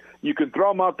records, you can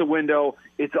throw them out the window.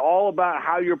 It's all about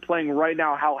how you're playing right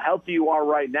now, how healthy you are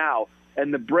right now.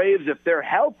 And the Braves, if they're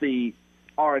healthy,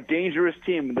 are a dangerous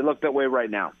team, and they look that way right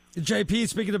now. JP,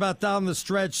 speaking about down the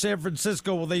stretch, San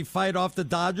Francisco, will they fight off the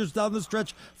Dodgers down the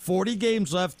stretch? 40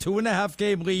 games left,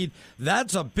 2.5-game lead.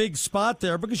 That's a big spot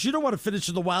there because you don't want to finish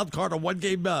in the wild card on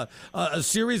one-game a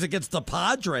series against the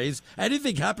Padres.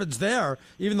 Anything happens there,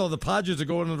 even though the Padres are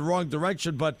going in the wrong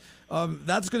direction. But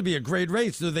that's going to be a great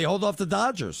race. Do they hold off the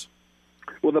Dodgers?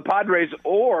 Well, the Padres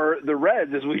or the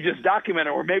Reds, as we just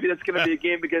documented, or maybe that's going to be a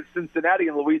game against Cincinnati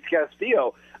and Luis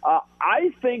Castillo.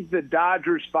 I think the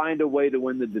Dodgers find a way to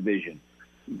win the division.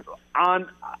 On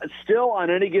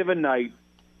any given night,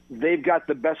 they've got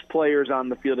the best players on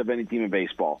the field of any team in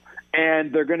baseball,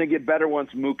 and they're going to get better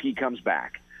once Mookie comes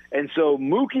back. And so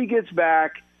Mookie gets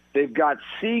back. They've got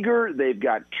Seager. They've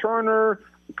got Turner.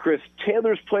 Chris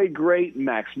Taylor's played great.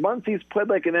 Max Muncy's played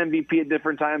like an MVP at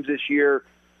different times this year.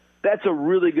 That's a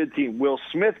really good team. Will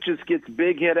Smith just gets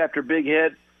big hit after big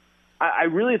hit. I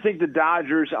really think the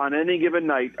Dodgers on any given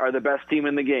night are the best team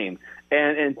in the game.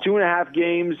 And in 2.5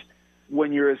 games,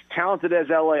 when you're as talented as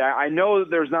LA, I know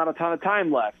that there's not a ton of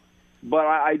time left, but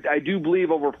I do believe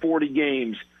over 40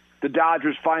 games, the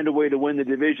Dodgers find a way to win the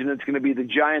division. It's going to be the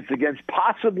Giants against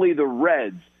possibly the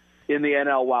Reds in the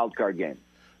NL wildcard game.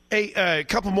 Hey, a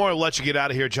couple more. I'll let you get out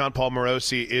of here. John Paul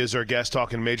Morosi is our guest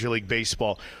talking Major League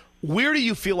Baseball. Where do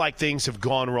you feel like things have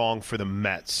gone wrong for the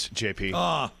Mets,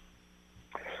 JP?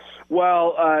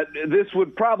 Well, this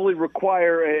would probably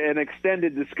require an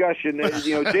extended discussion.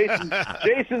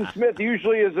 Jason Smith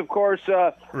usually is, of course,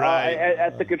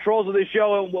 at the controls of the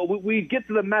show, and we get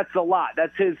to the Mets a lot.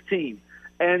 That's his team.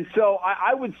 And so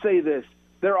I would say this.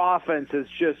 Their offense has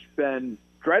just been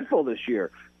dreadful this year,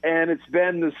 and it's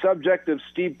been the subject of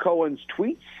Steve Cohen's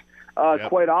tweets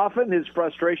quite often, his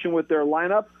frustration with their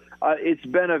lineup. It's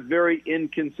been a very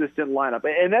inconsistent lineup.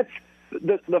 And that's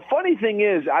the funny thing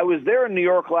is, I was there in New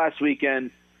York last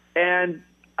weekend, and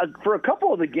for a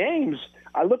couple of the games,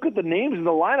 I look at the names in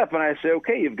the lineup, and I say,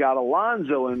 okay, you've got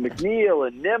Alonso and McNeil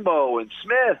and Nimmo and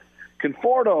Smith,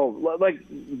 Conforto. Like,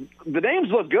 the names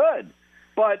look good,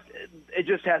 but it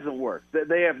just hasn't worked.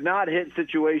 They have not hit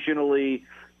situationally.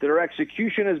 Their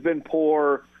execution has been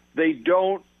poor. They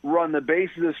don't run the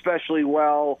bases especially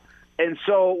well. And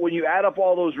so when you add up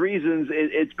all those reasons,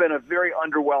 it's been a very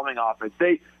underwhelming offense.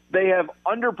 They have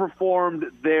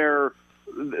underperformed their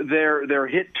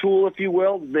hit tool, if you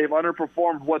will. They've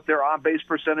underperformed what their on-base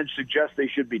percentage suggests they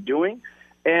should be doing.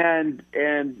 And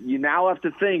you now have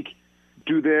to think,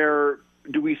 do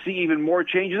we see even more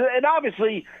changes? And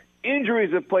obviously,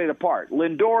 injuries have played a part.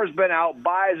 Lindor's been out.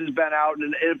 Baez has been out.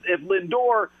 And if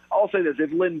Lindor, I'll say this, if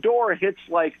Lindor hits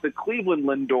like the Cleveland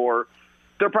Lindor,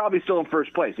 they're probably still in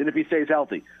first place, and if he stays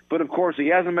healthy. But, of course, he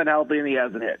hasn't been healthy and he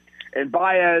hasn't hit. And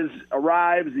Baez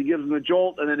arrives, he gives him a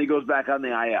jolt, and then he goes back on the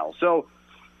IL. So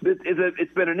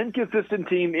it's been an inconsistent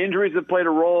team. Injuries have played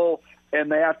a role,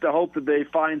 and they have to hope that they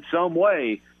find some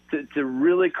way to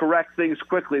really correct things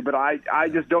quickly. But I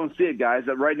just don't see it, guys.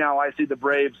 Right now I see the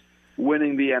Braves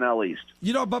winning the NL East.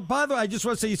 But by the way, I just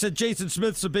want to say, you said Jason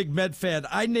Smith's a big Met fan.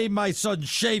 I named my son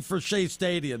Shea for Shea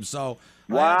Stadium, so...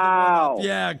 Wow!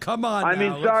 Yeah, come on. I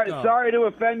mean, sorry to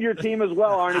offend your team as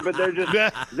well, Arnie, but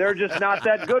they're just not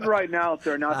that good right now.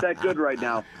 They're not that good right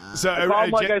now. So, I call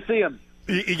them like I see them.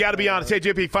 You got to be honest. Hey,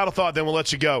 JP, final thought, then we'll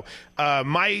let you go.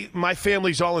 My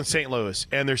family's all in St. Louis,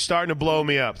 and they're starting to blow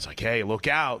me up. It's like, hey, look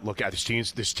out.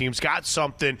 This team's got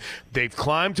something. They've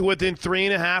climbed to within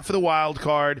 3.5 of the wild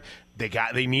card.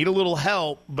 They need a little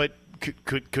help, but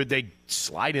could they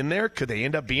slide in there? Could they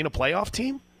end up being a playoff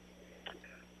team?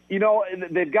 You know,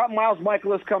 they've got Miles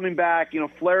Michaelis coming back. You know,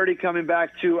 Flaherty coming back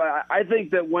too. I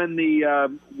think that when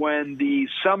the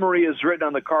summary is written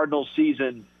on the Cardinals'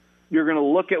 season, you're going to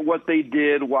look at what they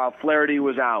did while Flaherty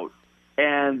was out,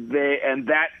 and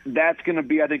that's going to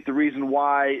be, I think, the reason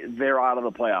why they're out of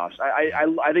the playoffs.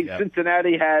 I think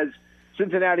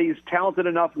Cincinnati's talented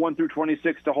enough 1 through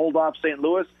 26 to hold off St.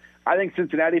 Louis. I think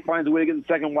Cincinnati finds a way to get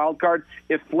the second wild card.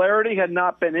 If Flaherty had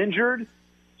not been injured,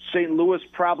 St. Louis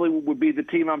probably would be the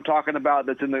team I'm talking about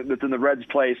that's in the Reds'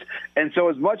 place. And so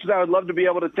as much as I would love to be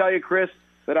able to tell you, Chris,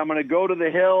 that I'm going to go to the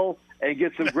Hill and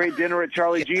get some great dinner at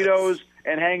Charlie Gito's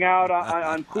and hang out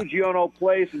on Cugiono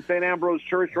Place and St. Ambrose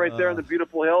Church right there in the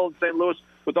beautiful Hill in St. Louis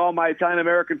with all my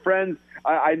Italian-American friends,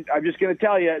 I'm just going to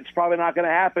tell you, it's probably not going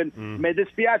to happen. Me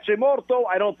dispiace molto.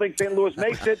 I don't think St. Louis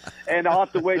makes it, and I'll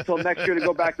have to wait till next year to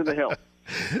go back to the Hill.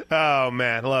 Oh,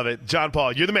 man, love it. John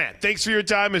Paul, you're the man. Thanks for your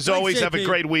time. As always, JP. have a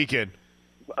great weekend.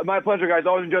 My pleasure, guys.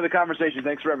 Always enjoy the conversation.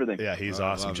 Thanks for everything. Yeah, he's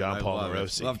awesome, John Paul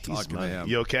Morosi. Love talking to him.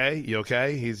 You okay? You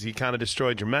okay? He kind of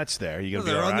destroyed your Mets there. You gonna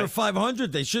be they're all right? under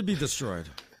 500. They should be destroyed.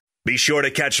 Be sure to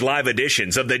catch live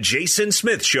editions of The Jason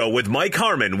Smith Show with Mike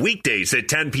Harmon weekdays at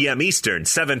 10 p.m. Eastern,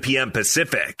 7 p.m.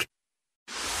 Pacific.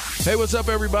 Hey, what's up,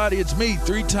 everybody? It's me,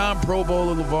 3-time Pro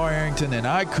Bowler LeVar Arrington, and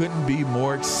I couldn't be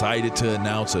more excited to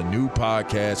announce a new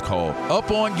podcast called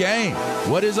Up On Game.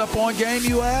 What is Up On Game,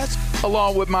 you ask?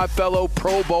 Along with my fellow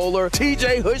Pro Bowler,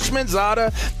 TJ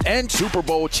Hushmanzada, and Super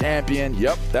Bowl champion,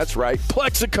 yep, that's right,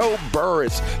 Plexico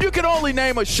Burress. You can only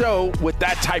name a show with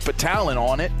that type of talent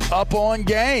on it. Up On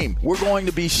Game. We're going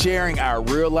to be sharing our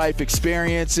real-life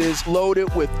experiences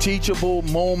loaded with teachable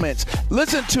moments.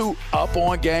 Listen to Up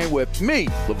On Game with me,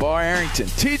 LeVar Arrington,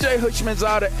 TJ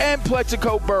Hushmanzada, and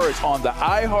Plexico Burress on the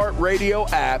iHeartRadio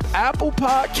app, Apple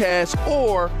Podcasts,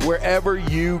 or wherever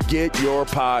you get your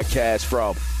podcasts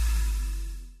from.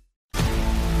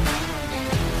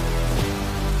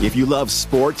 If you love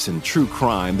sports and true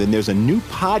crime, then there's a new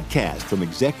podcast from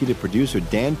executive producer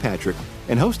Dan Patrick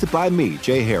and hosted by me,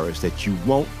 Jay Harris, that you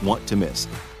won't want to miss.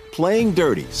 Playing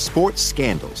Dirty: Sports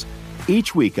Scandals.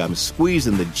 Each week, I'm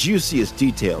squeezing the juiciest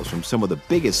details from some of the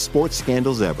biggest sports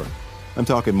scandals ever. I'm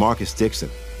talking Marcus Dixon,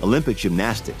 Olympic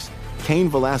gymnastics, Cain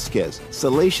Velasquez,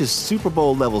 salacious Super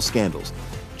Bowl-level scandals.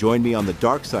 Join me on the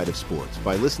dark side of sports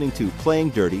by listening to Playing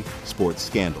Dirty: Sports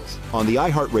Scandals on the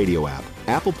iHeartRadio app,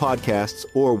 Apple Podcasts,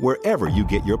 or wherever you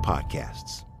get your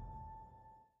podcasts.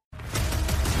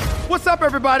 What's up,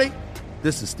 everybody?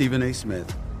 This is Stephen A.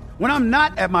 Smith. When I'm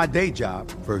not at my day job,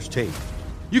 First Take,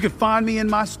 you can find me in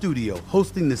my studio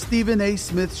hosting the Stephen A.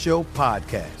 Smith Show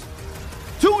podcast.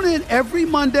 Tune in every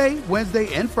Monday,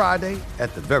 Wednesday, and Friday,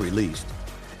 at the very least,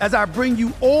 as I bring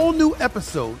you all new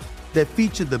episodes that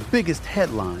feature the biggest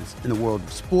headlines in the world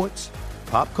of sports,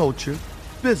 pop culture,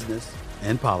 business,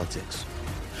 and politics.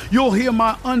 You'll hear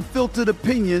my unfiltered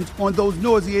opinions on those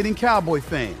nauseating Cowboy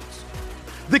fans,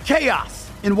 the chaos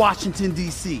in Washington,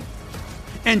 D.C.,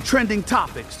 and trending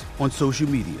topics on social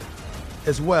media,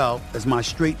 as well as my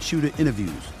straight shooter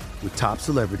interviews with top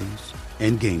celebrities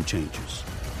and game changers.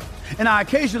 And I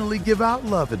occasionally give out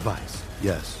love advice.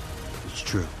 Yes, it's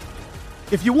true.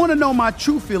 If you want to know my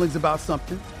true feelings about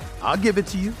something, I'll give it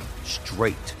to you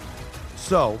straight.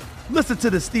 So listen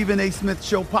to the Stephen A. Smith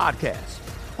Show podcast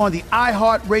on the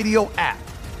iHeartRadio app,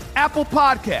 Apple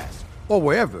Podcasts, or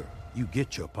wherever you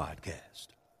get your podcast.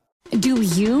 Do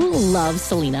you love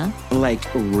Selena? Like,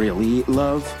 really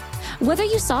love? Whether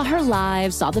you saw her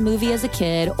live, saw the movie as a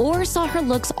kid, or saw her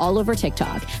looks all over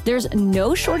TikTok, there's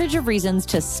no shortage of reasons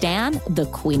to stan the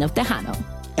Queen of Tejano.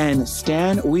 And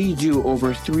Stan, we do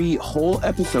over 3 whole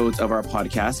episodes of our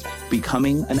podcast,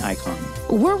 Becoming an Icon.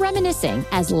 We're reminiscing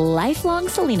as lifelong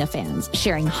Selena fans,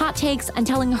 sharing hot takes and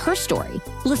telling her story.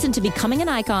 Listen to Becoming an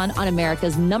Icon on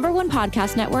America's #1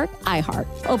 podcast network, iHeart.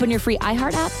 Open your free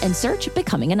iHeart app and search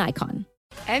Becoming an Icon.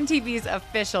 MTV's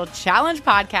official Challenge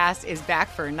podcast is back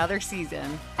for another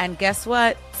season. And guess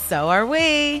what? So are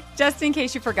we. Just in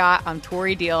case you forgot, I'm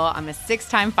Tori Deal. I'm a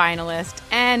 6-time finalist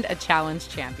and a Challenge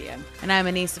champion. And I'm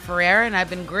Anissa Ferreira, and I've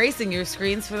been gracing your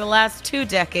screens for the last 2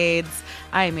 decades.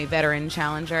 I am a veteran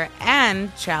challenger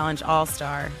and Challenge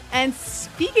All-Star. And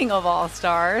speaking of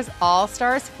All-Stars,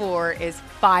 All-Stars 4 is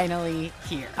finally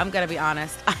here. I'm going to be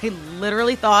honest. I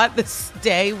literally thought this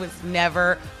day was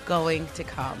never going to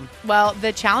come. Well,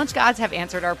 the Challenge gods have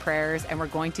answered our prayers, and we're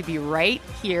going to be right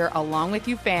here along with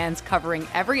you fans covering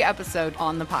every episode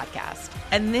on the podcast.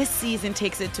 And this season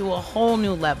takes it to a whole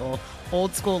new level.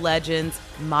 Old school legends,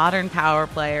 modern power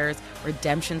players,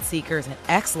 redemption seekers, and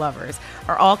ex-lovers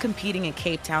are all competing in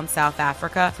Cape Town, South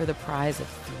Africa for the prize of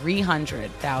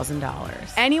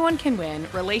 $300,000. Anyone can win,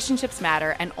 relationships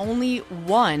matter, and only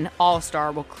one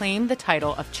All-Star will claim the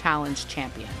title of Challenge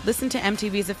Champion. Listen to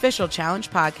MTV's official Challenge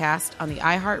podcast on the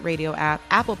iHeartRadio app,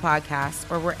 Apple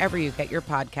Podcasts, or wherever you get your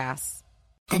podcasts.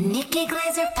 The Nikki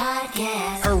Glaser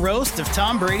Podcast. Her roast of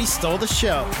Tom Brady stole the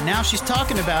show. Now she's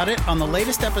talking about it on the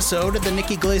latest episode of the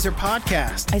Nikki Glaser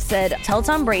Podcast. I said, tell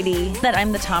Tom Brady that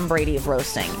I'm the Tom Brady of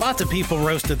roasting. Lots of people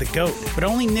roasted the GOAT, but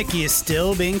only Nikki is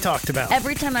still being talked about.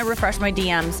 Every time I refresh my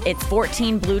DMs, it's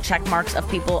 14 blue check marks of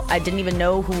people I didn't even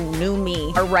know who knew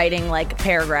me are writing like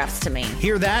paragraphs to me.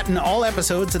 Hear that in all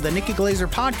episodes of the Nikki Glaser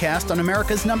Podcast on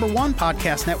America's #1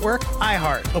 podcast network,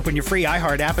 iHeart. Open your free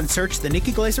iHeart app and search the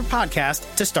Nikki Glaser Podcast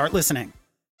to start listening.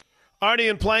 Arnie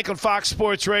and Plank on Fox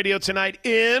Sports Radio tonight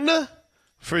in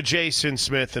for Jason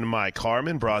Smith and Mike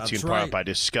Harmon, brought to you in part by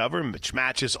Discover, which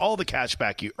matches all the cash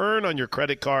back you earn on your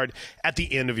credit card at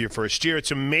the end of your first year. It's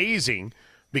amazing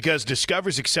because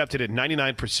Discover's accepted at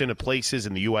 99% of places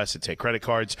in the U.S. that take credit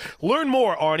cards. Learn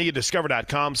more, Arnie, at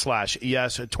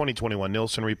discover.com/yes, 2021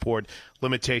 Nielsen Report.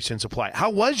 Limitations apply.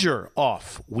 How was your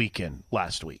off weekend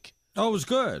last week? Oh, it was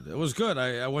good. It was good.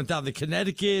 I went down to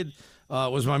Connecticut. It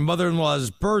was my mother-in-law's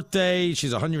birthday.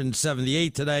 She's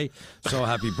 178 today, so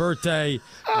happy birthday.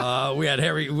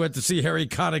 We went to see Harry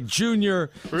Connick Jr.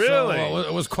 Really? So,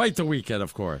 it was quite the weekend,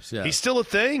 of course. Yeah. He's still a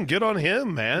thing. Good on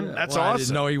him, man. Yeah, That's well, awesome. I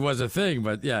didn't know he was a thing,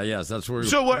 but yes, that's where.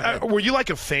 So, were you like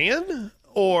a fan,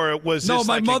 or was no? this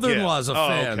My like mother-in-law's a gift?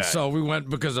 fan, okay. so we went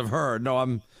because of her. No,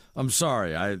 I'm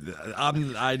sorry. I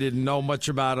didn't know much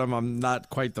about him. I'm not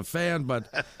quite the fan, but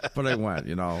I went.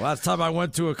 Last time I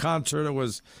went to a concert, it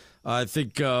was. I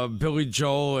think Billy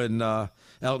Joel and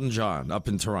Elton John up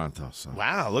in Toronto. So.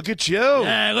 Wow, look at you.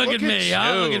 Yeah, look at me.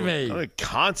 Look at me. What a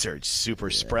concert, super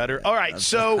spreader. All right,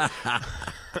 so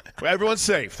everyone's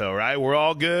safe, though, right? We're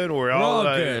all good. We're all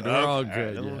good. We're all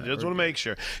okay. good. Just want to make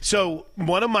sure. So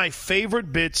one of my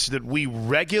favorite bits that we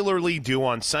regularly do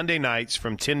on Sunday nights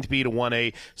from 10 p. to 1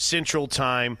 a. Central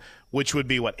Time, which would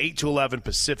be, 8 to 11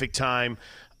 Pacific Time,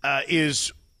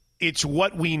 is – it's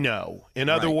what we know. In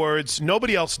other words,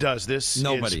 nobody else does this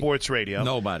in sports radio.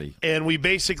 Nobody. And we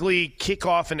basically kick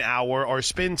off an hour or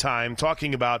spend time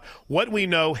talking about what we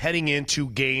know heading into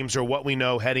games or what we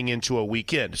know heading into a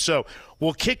weekend. So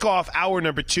we'll kick off hour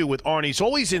number 2 with Arnie's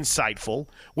Always Insightful,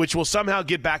 which will somehow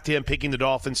get back to him picking the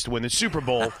Dolphins to win the Super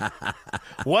Bowl.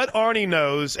 What Arnie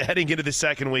knows heading into the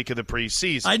second week of the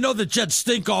preseason. I know the Jets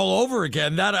stink all over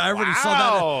again. That I already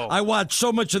saw that. I watched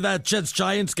so much of that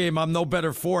Jets-Giants game. I'm no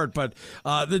better for it, but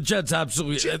the Jets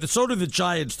absolutely. So do the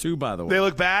Giants too, by the way. They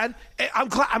look bad.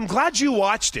 I'm glad you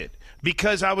watched it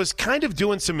because I was kind of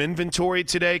doing some inventory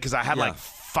today because I had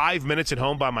 5 minutes at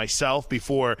home by myself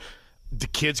before the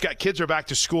kids are back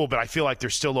to school, but I feel like they're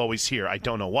still always here. I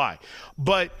don't know why.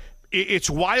 But it's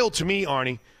wild to me,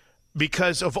 Arnie,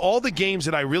 because of all the games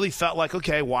that I really felt like,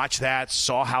 okay, watch that,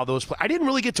 saw how those play. I didn't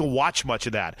really get to watch much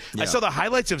of that. Yeah. I saw the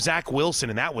highlights of Zach Wilson,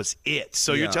 and that was it.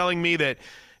 So you're telling me that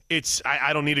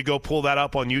I don't need to go pull that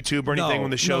up on YouTube or anything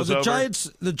when the show's over?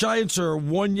 The Giants are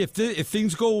one. If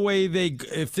things go away,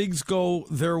 if things go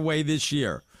their way this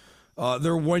year,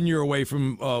 they're 1 year away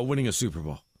from winning a Super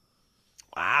Bowl.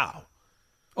 Wow.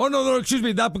 Oh no! Excuse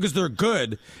me. Not because they're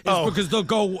good. It's because they'll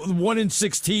go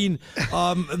 1-16.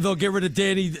 They'll get rid of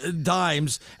Danny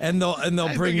Dimes and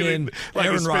they'll bring in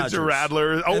Aaron Rodgers.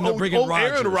 Rattler. They'll bring in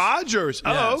Rodgers. Aaron Rodgers.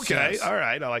 Yes, okay. Yes. All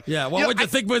right. I like. Yeah. Well, what do you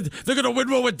think? They're going to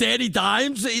win one with Danny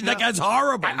Dimes? That guy's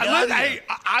horrible.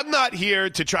 I'm not here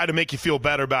to try to make you feel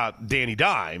better about Danny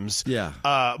Dimes. Yeah.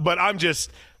 But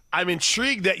I'm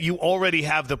intrigued that you already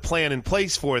have the plan in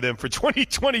place for them for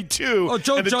 2022, and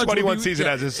the 21 season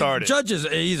hasn't started. Judge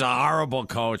he's a horrible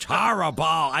coach. Horrible.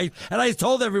 I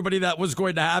told everybody that was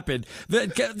going to happen. The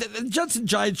Jets and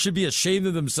Giants should be ashamed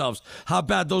of themselves how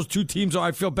bad those two teams are.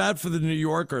 I feel bad for the New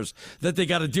Yorkers that they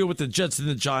got to deal with the Jets and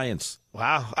the Giants.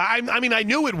 Wow. I mean, I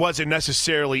knew it wasn't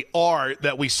necessarily art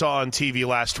that we saw on TV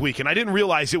last week, and I didn't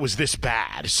realize it was this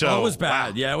bad. So it was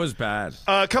bad. Wow. Yeah, it was bad.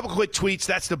 A couple quick tweets.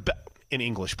 That's the in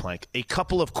English, Plank. A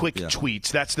couple of quick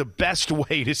tweets. That's the best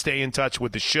way to stay in touch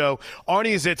with the show.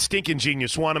 Arnie is at Stinkin'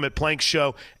 Genius One. I'm at Plank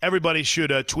Show. Everybody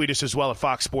should tweet us as well at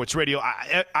Fox Sports Radio.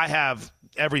 I have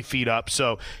every feed up,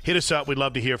 so hit us up. We'd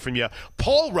love to hear from you.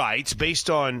 Paul writes, based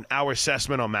on our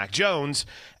assessment on Mac Jones,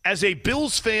 as a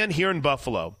Bills fan here in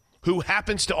Buffalo, who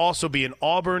happens to also be an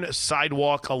Auburn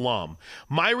Sidewalk alum,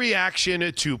 my reaction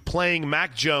to playing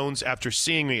Mac Jones after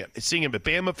seeing him at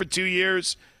Bama for 2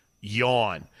 years,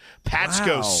 yawn. Pats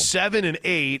go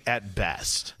 7-8 at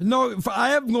best. No,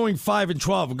 I am going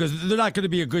 5-12 because they're not going to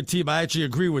be a good team. I actually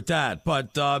agree with that.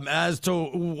 But as to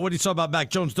what he saw about Mac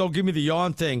Jones, don't give me the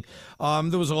yawn thing.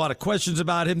 There was a lot of questions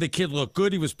about him. The kid looked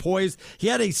good. He was poised. He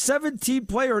had a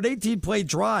 17-play or an 18-play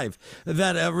drive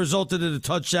that resulted in a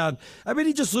touchdown. I mean,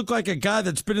 he just looked like a guy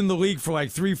that's been in the league for like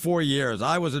 3-4 years.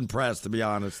 I was impressed, to be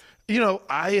honest. You know,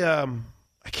 I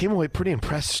came away pretty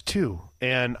impressed too.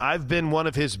 And I've been one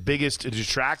of his biggest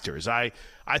detractors. I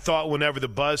thought whenever the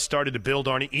buzz started to build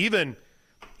on it, even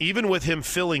with him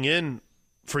filling in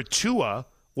for Tua,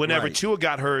 whenever Tua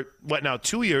got hurt,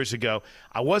 2 years ago,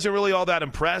 I wasn't really all that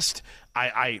impressed.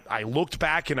 I looked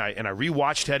back and I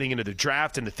rewatched heading into the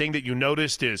draft, and the thing that you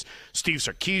noticed is Steve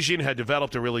Sarkisian had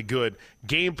developed a really good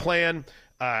game plan.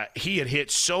 He had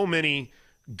hit so many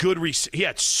he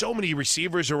had so many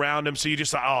receivers around him, so you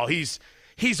just thought, he's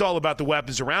all about the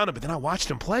weapons around him. But then I watched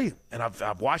him play, and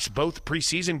I've watched both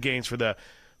preseason games for the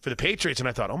Patriots, and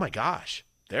I thought, oh my gosh,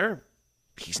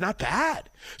 he's not bad.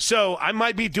 So I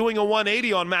might be doing a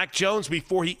 180 on Mac Jones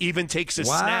before he even takes a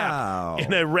snap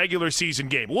in a regular season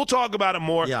game. We'll talk about it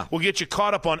more. Yeah. We'll get you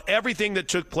caught up on everything that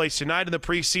took place tonight in the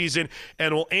preseason,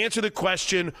 and we'll answer the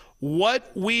question,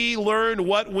 what we learned,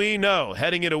 what we know,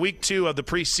 heading into week 2 of the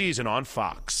preseason on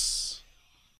Fox.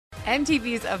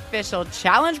 MTV's official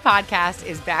Challenge podcast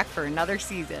is back for another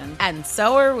season. And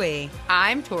so are we.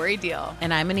 I'm Tori Deal.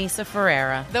 And I'm Anissa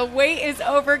Ferreira. The wait is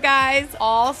over, guys.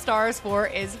 All Stars 4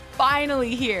 is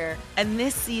finally here. And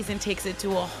this season takes it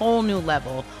to a whole new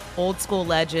level. Old school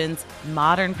legends,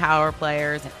 modern power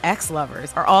players, and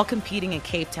ex-lovers are all competing in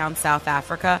Cape Town, South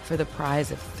Africa for the prize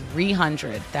of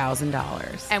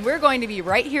 $300,000. And we're going to be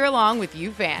right here along with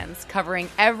you fans, covering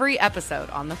every episode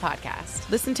on the podcast.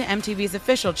 Listen to MTV's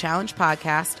official Challenge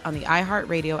podcast on the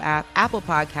iHeartRadio app, Apple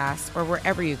Podcasts, or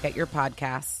wherever you get your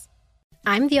podcasts.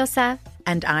 I'm Diosa.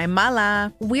 And I'm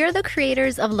Mala. We're the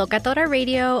creators of Locatora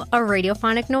Radio, a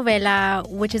radiophonic novela,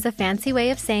 which is a fancy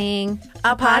way of saying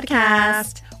a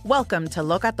podcast. Welcome to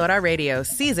Locatora Radio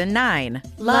Season 9.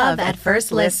 Love at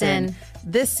First Listen.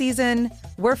 This season,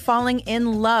 we're falling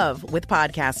in love with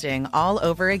podcasting all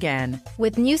over again.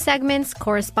 With new segments,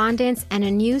 correspondence, and a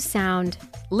new sound.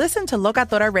 Listen to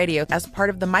Locatora Radio as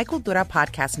part of the My Cultura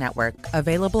Podcast Network,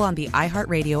 available on the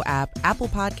iHeartRadio app, Apple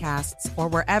Podcasts, or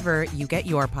wherever you get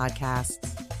your podcasts.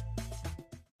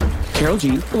 Carol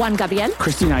G. Juan Gabriel.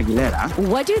 Christina Aguilera.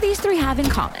 What do these three have in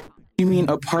common? You mean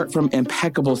apart from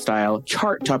impeccable style,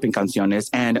 chart-topping canciones,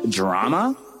 and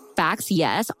drama? Facts,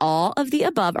 yes, all of the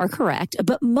above are correct,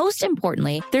 but most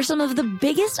importantly, they're some of the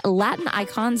biggest Latin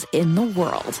icons in the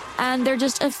world. And they're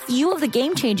just a few of the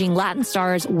game-changing Latin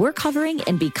stars we're covering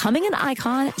in Becoming an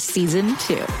Icon Season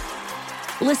 2.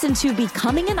 Listen to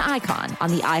Becoming an Icon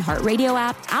on the iHeartRadio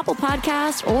app, Apple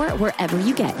Podcasts, or wherever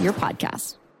you get your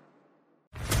podcasts.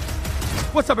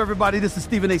 What's up, everybody? This is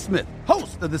Stephen A. Smith,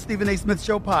 host of the Stephen A. Smith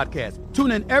Show podcast.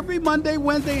 Tune in every Monday,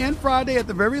 Wednesday, and Friday at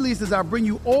the very least as I bring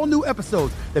you all new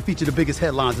episodes that feature the biggest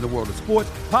headlines in the world of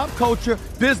sports, pop culture,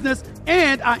 business,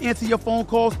 and I answer your phone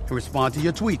calls and respond to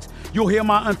your tweets. You'll hear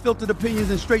my unfiltered opinions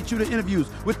and straight-shooter interviews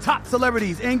with top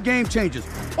celebrities and game changers.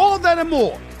 All that and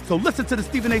more. So listen to the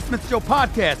Stephen A. Smith Show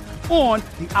podcast on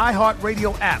the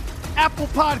iHeartRadio app, Apple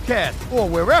Podcasts, or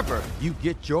wherever you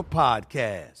get your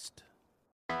podcast.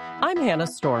 I'm Hannah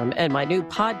Storm, and my new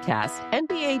podcast,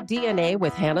 NBA DNA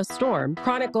with Hannah Storm,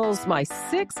 chronicles my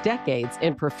 6 decades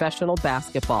in professional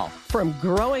basketball. From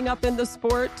growing up in the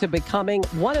sport to becoming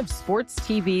one of sports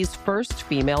TV's first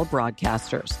female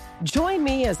broadcasters. Join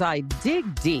me as I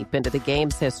dig deep into the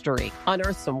game's history,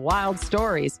 unearth some wild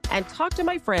stories, and talk to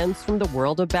my friends from the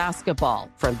world of basketball,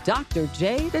 from Dr.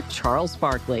 J to Charles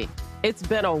Barkley. It's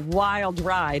been a wild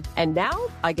ride, and now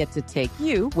I get to take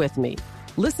you with me.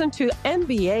 Listen to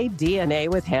NBA DNA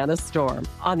with Hannah Storm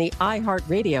on the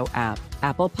iHeartRadio app,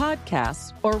 Apple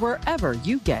Podcasts, or wherever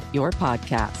you get your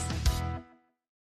podcasts.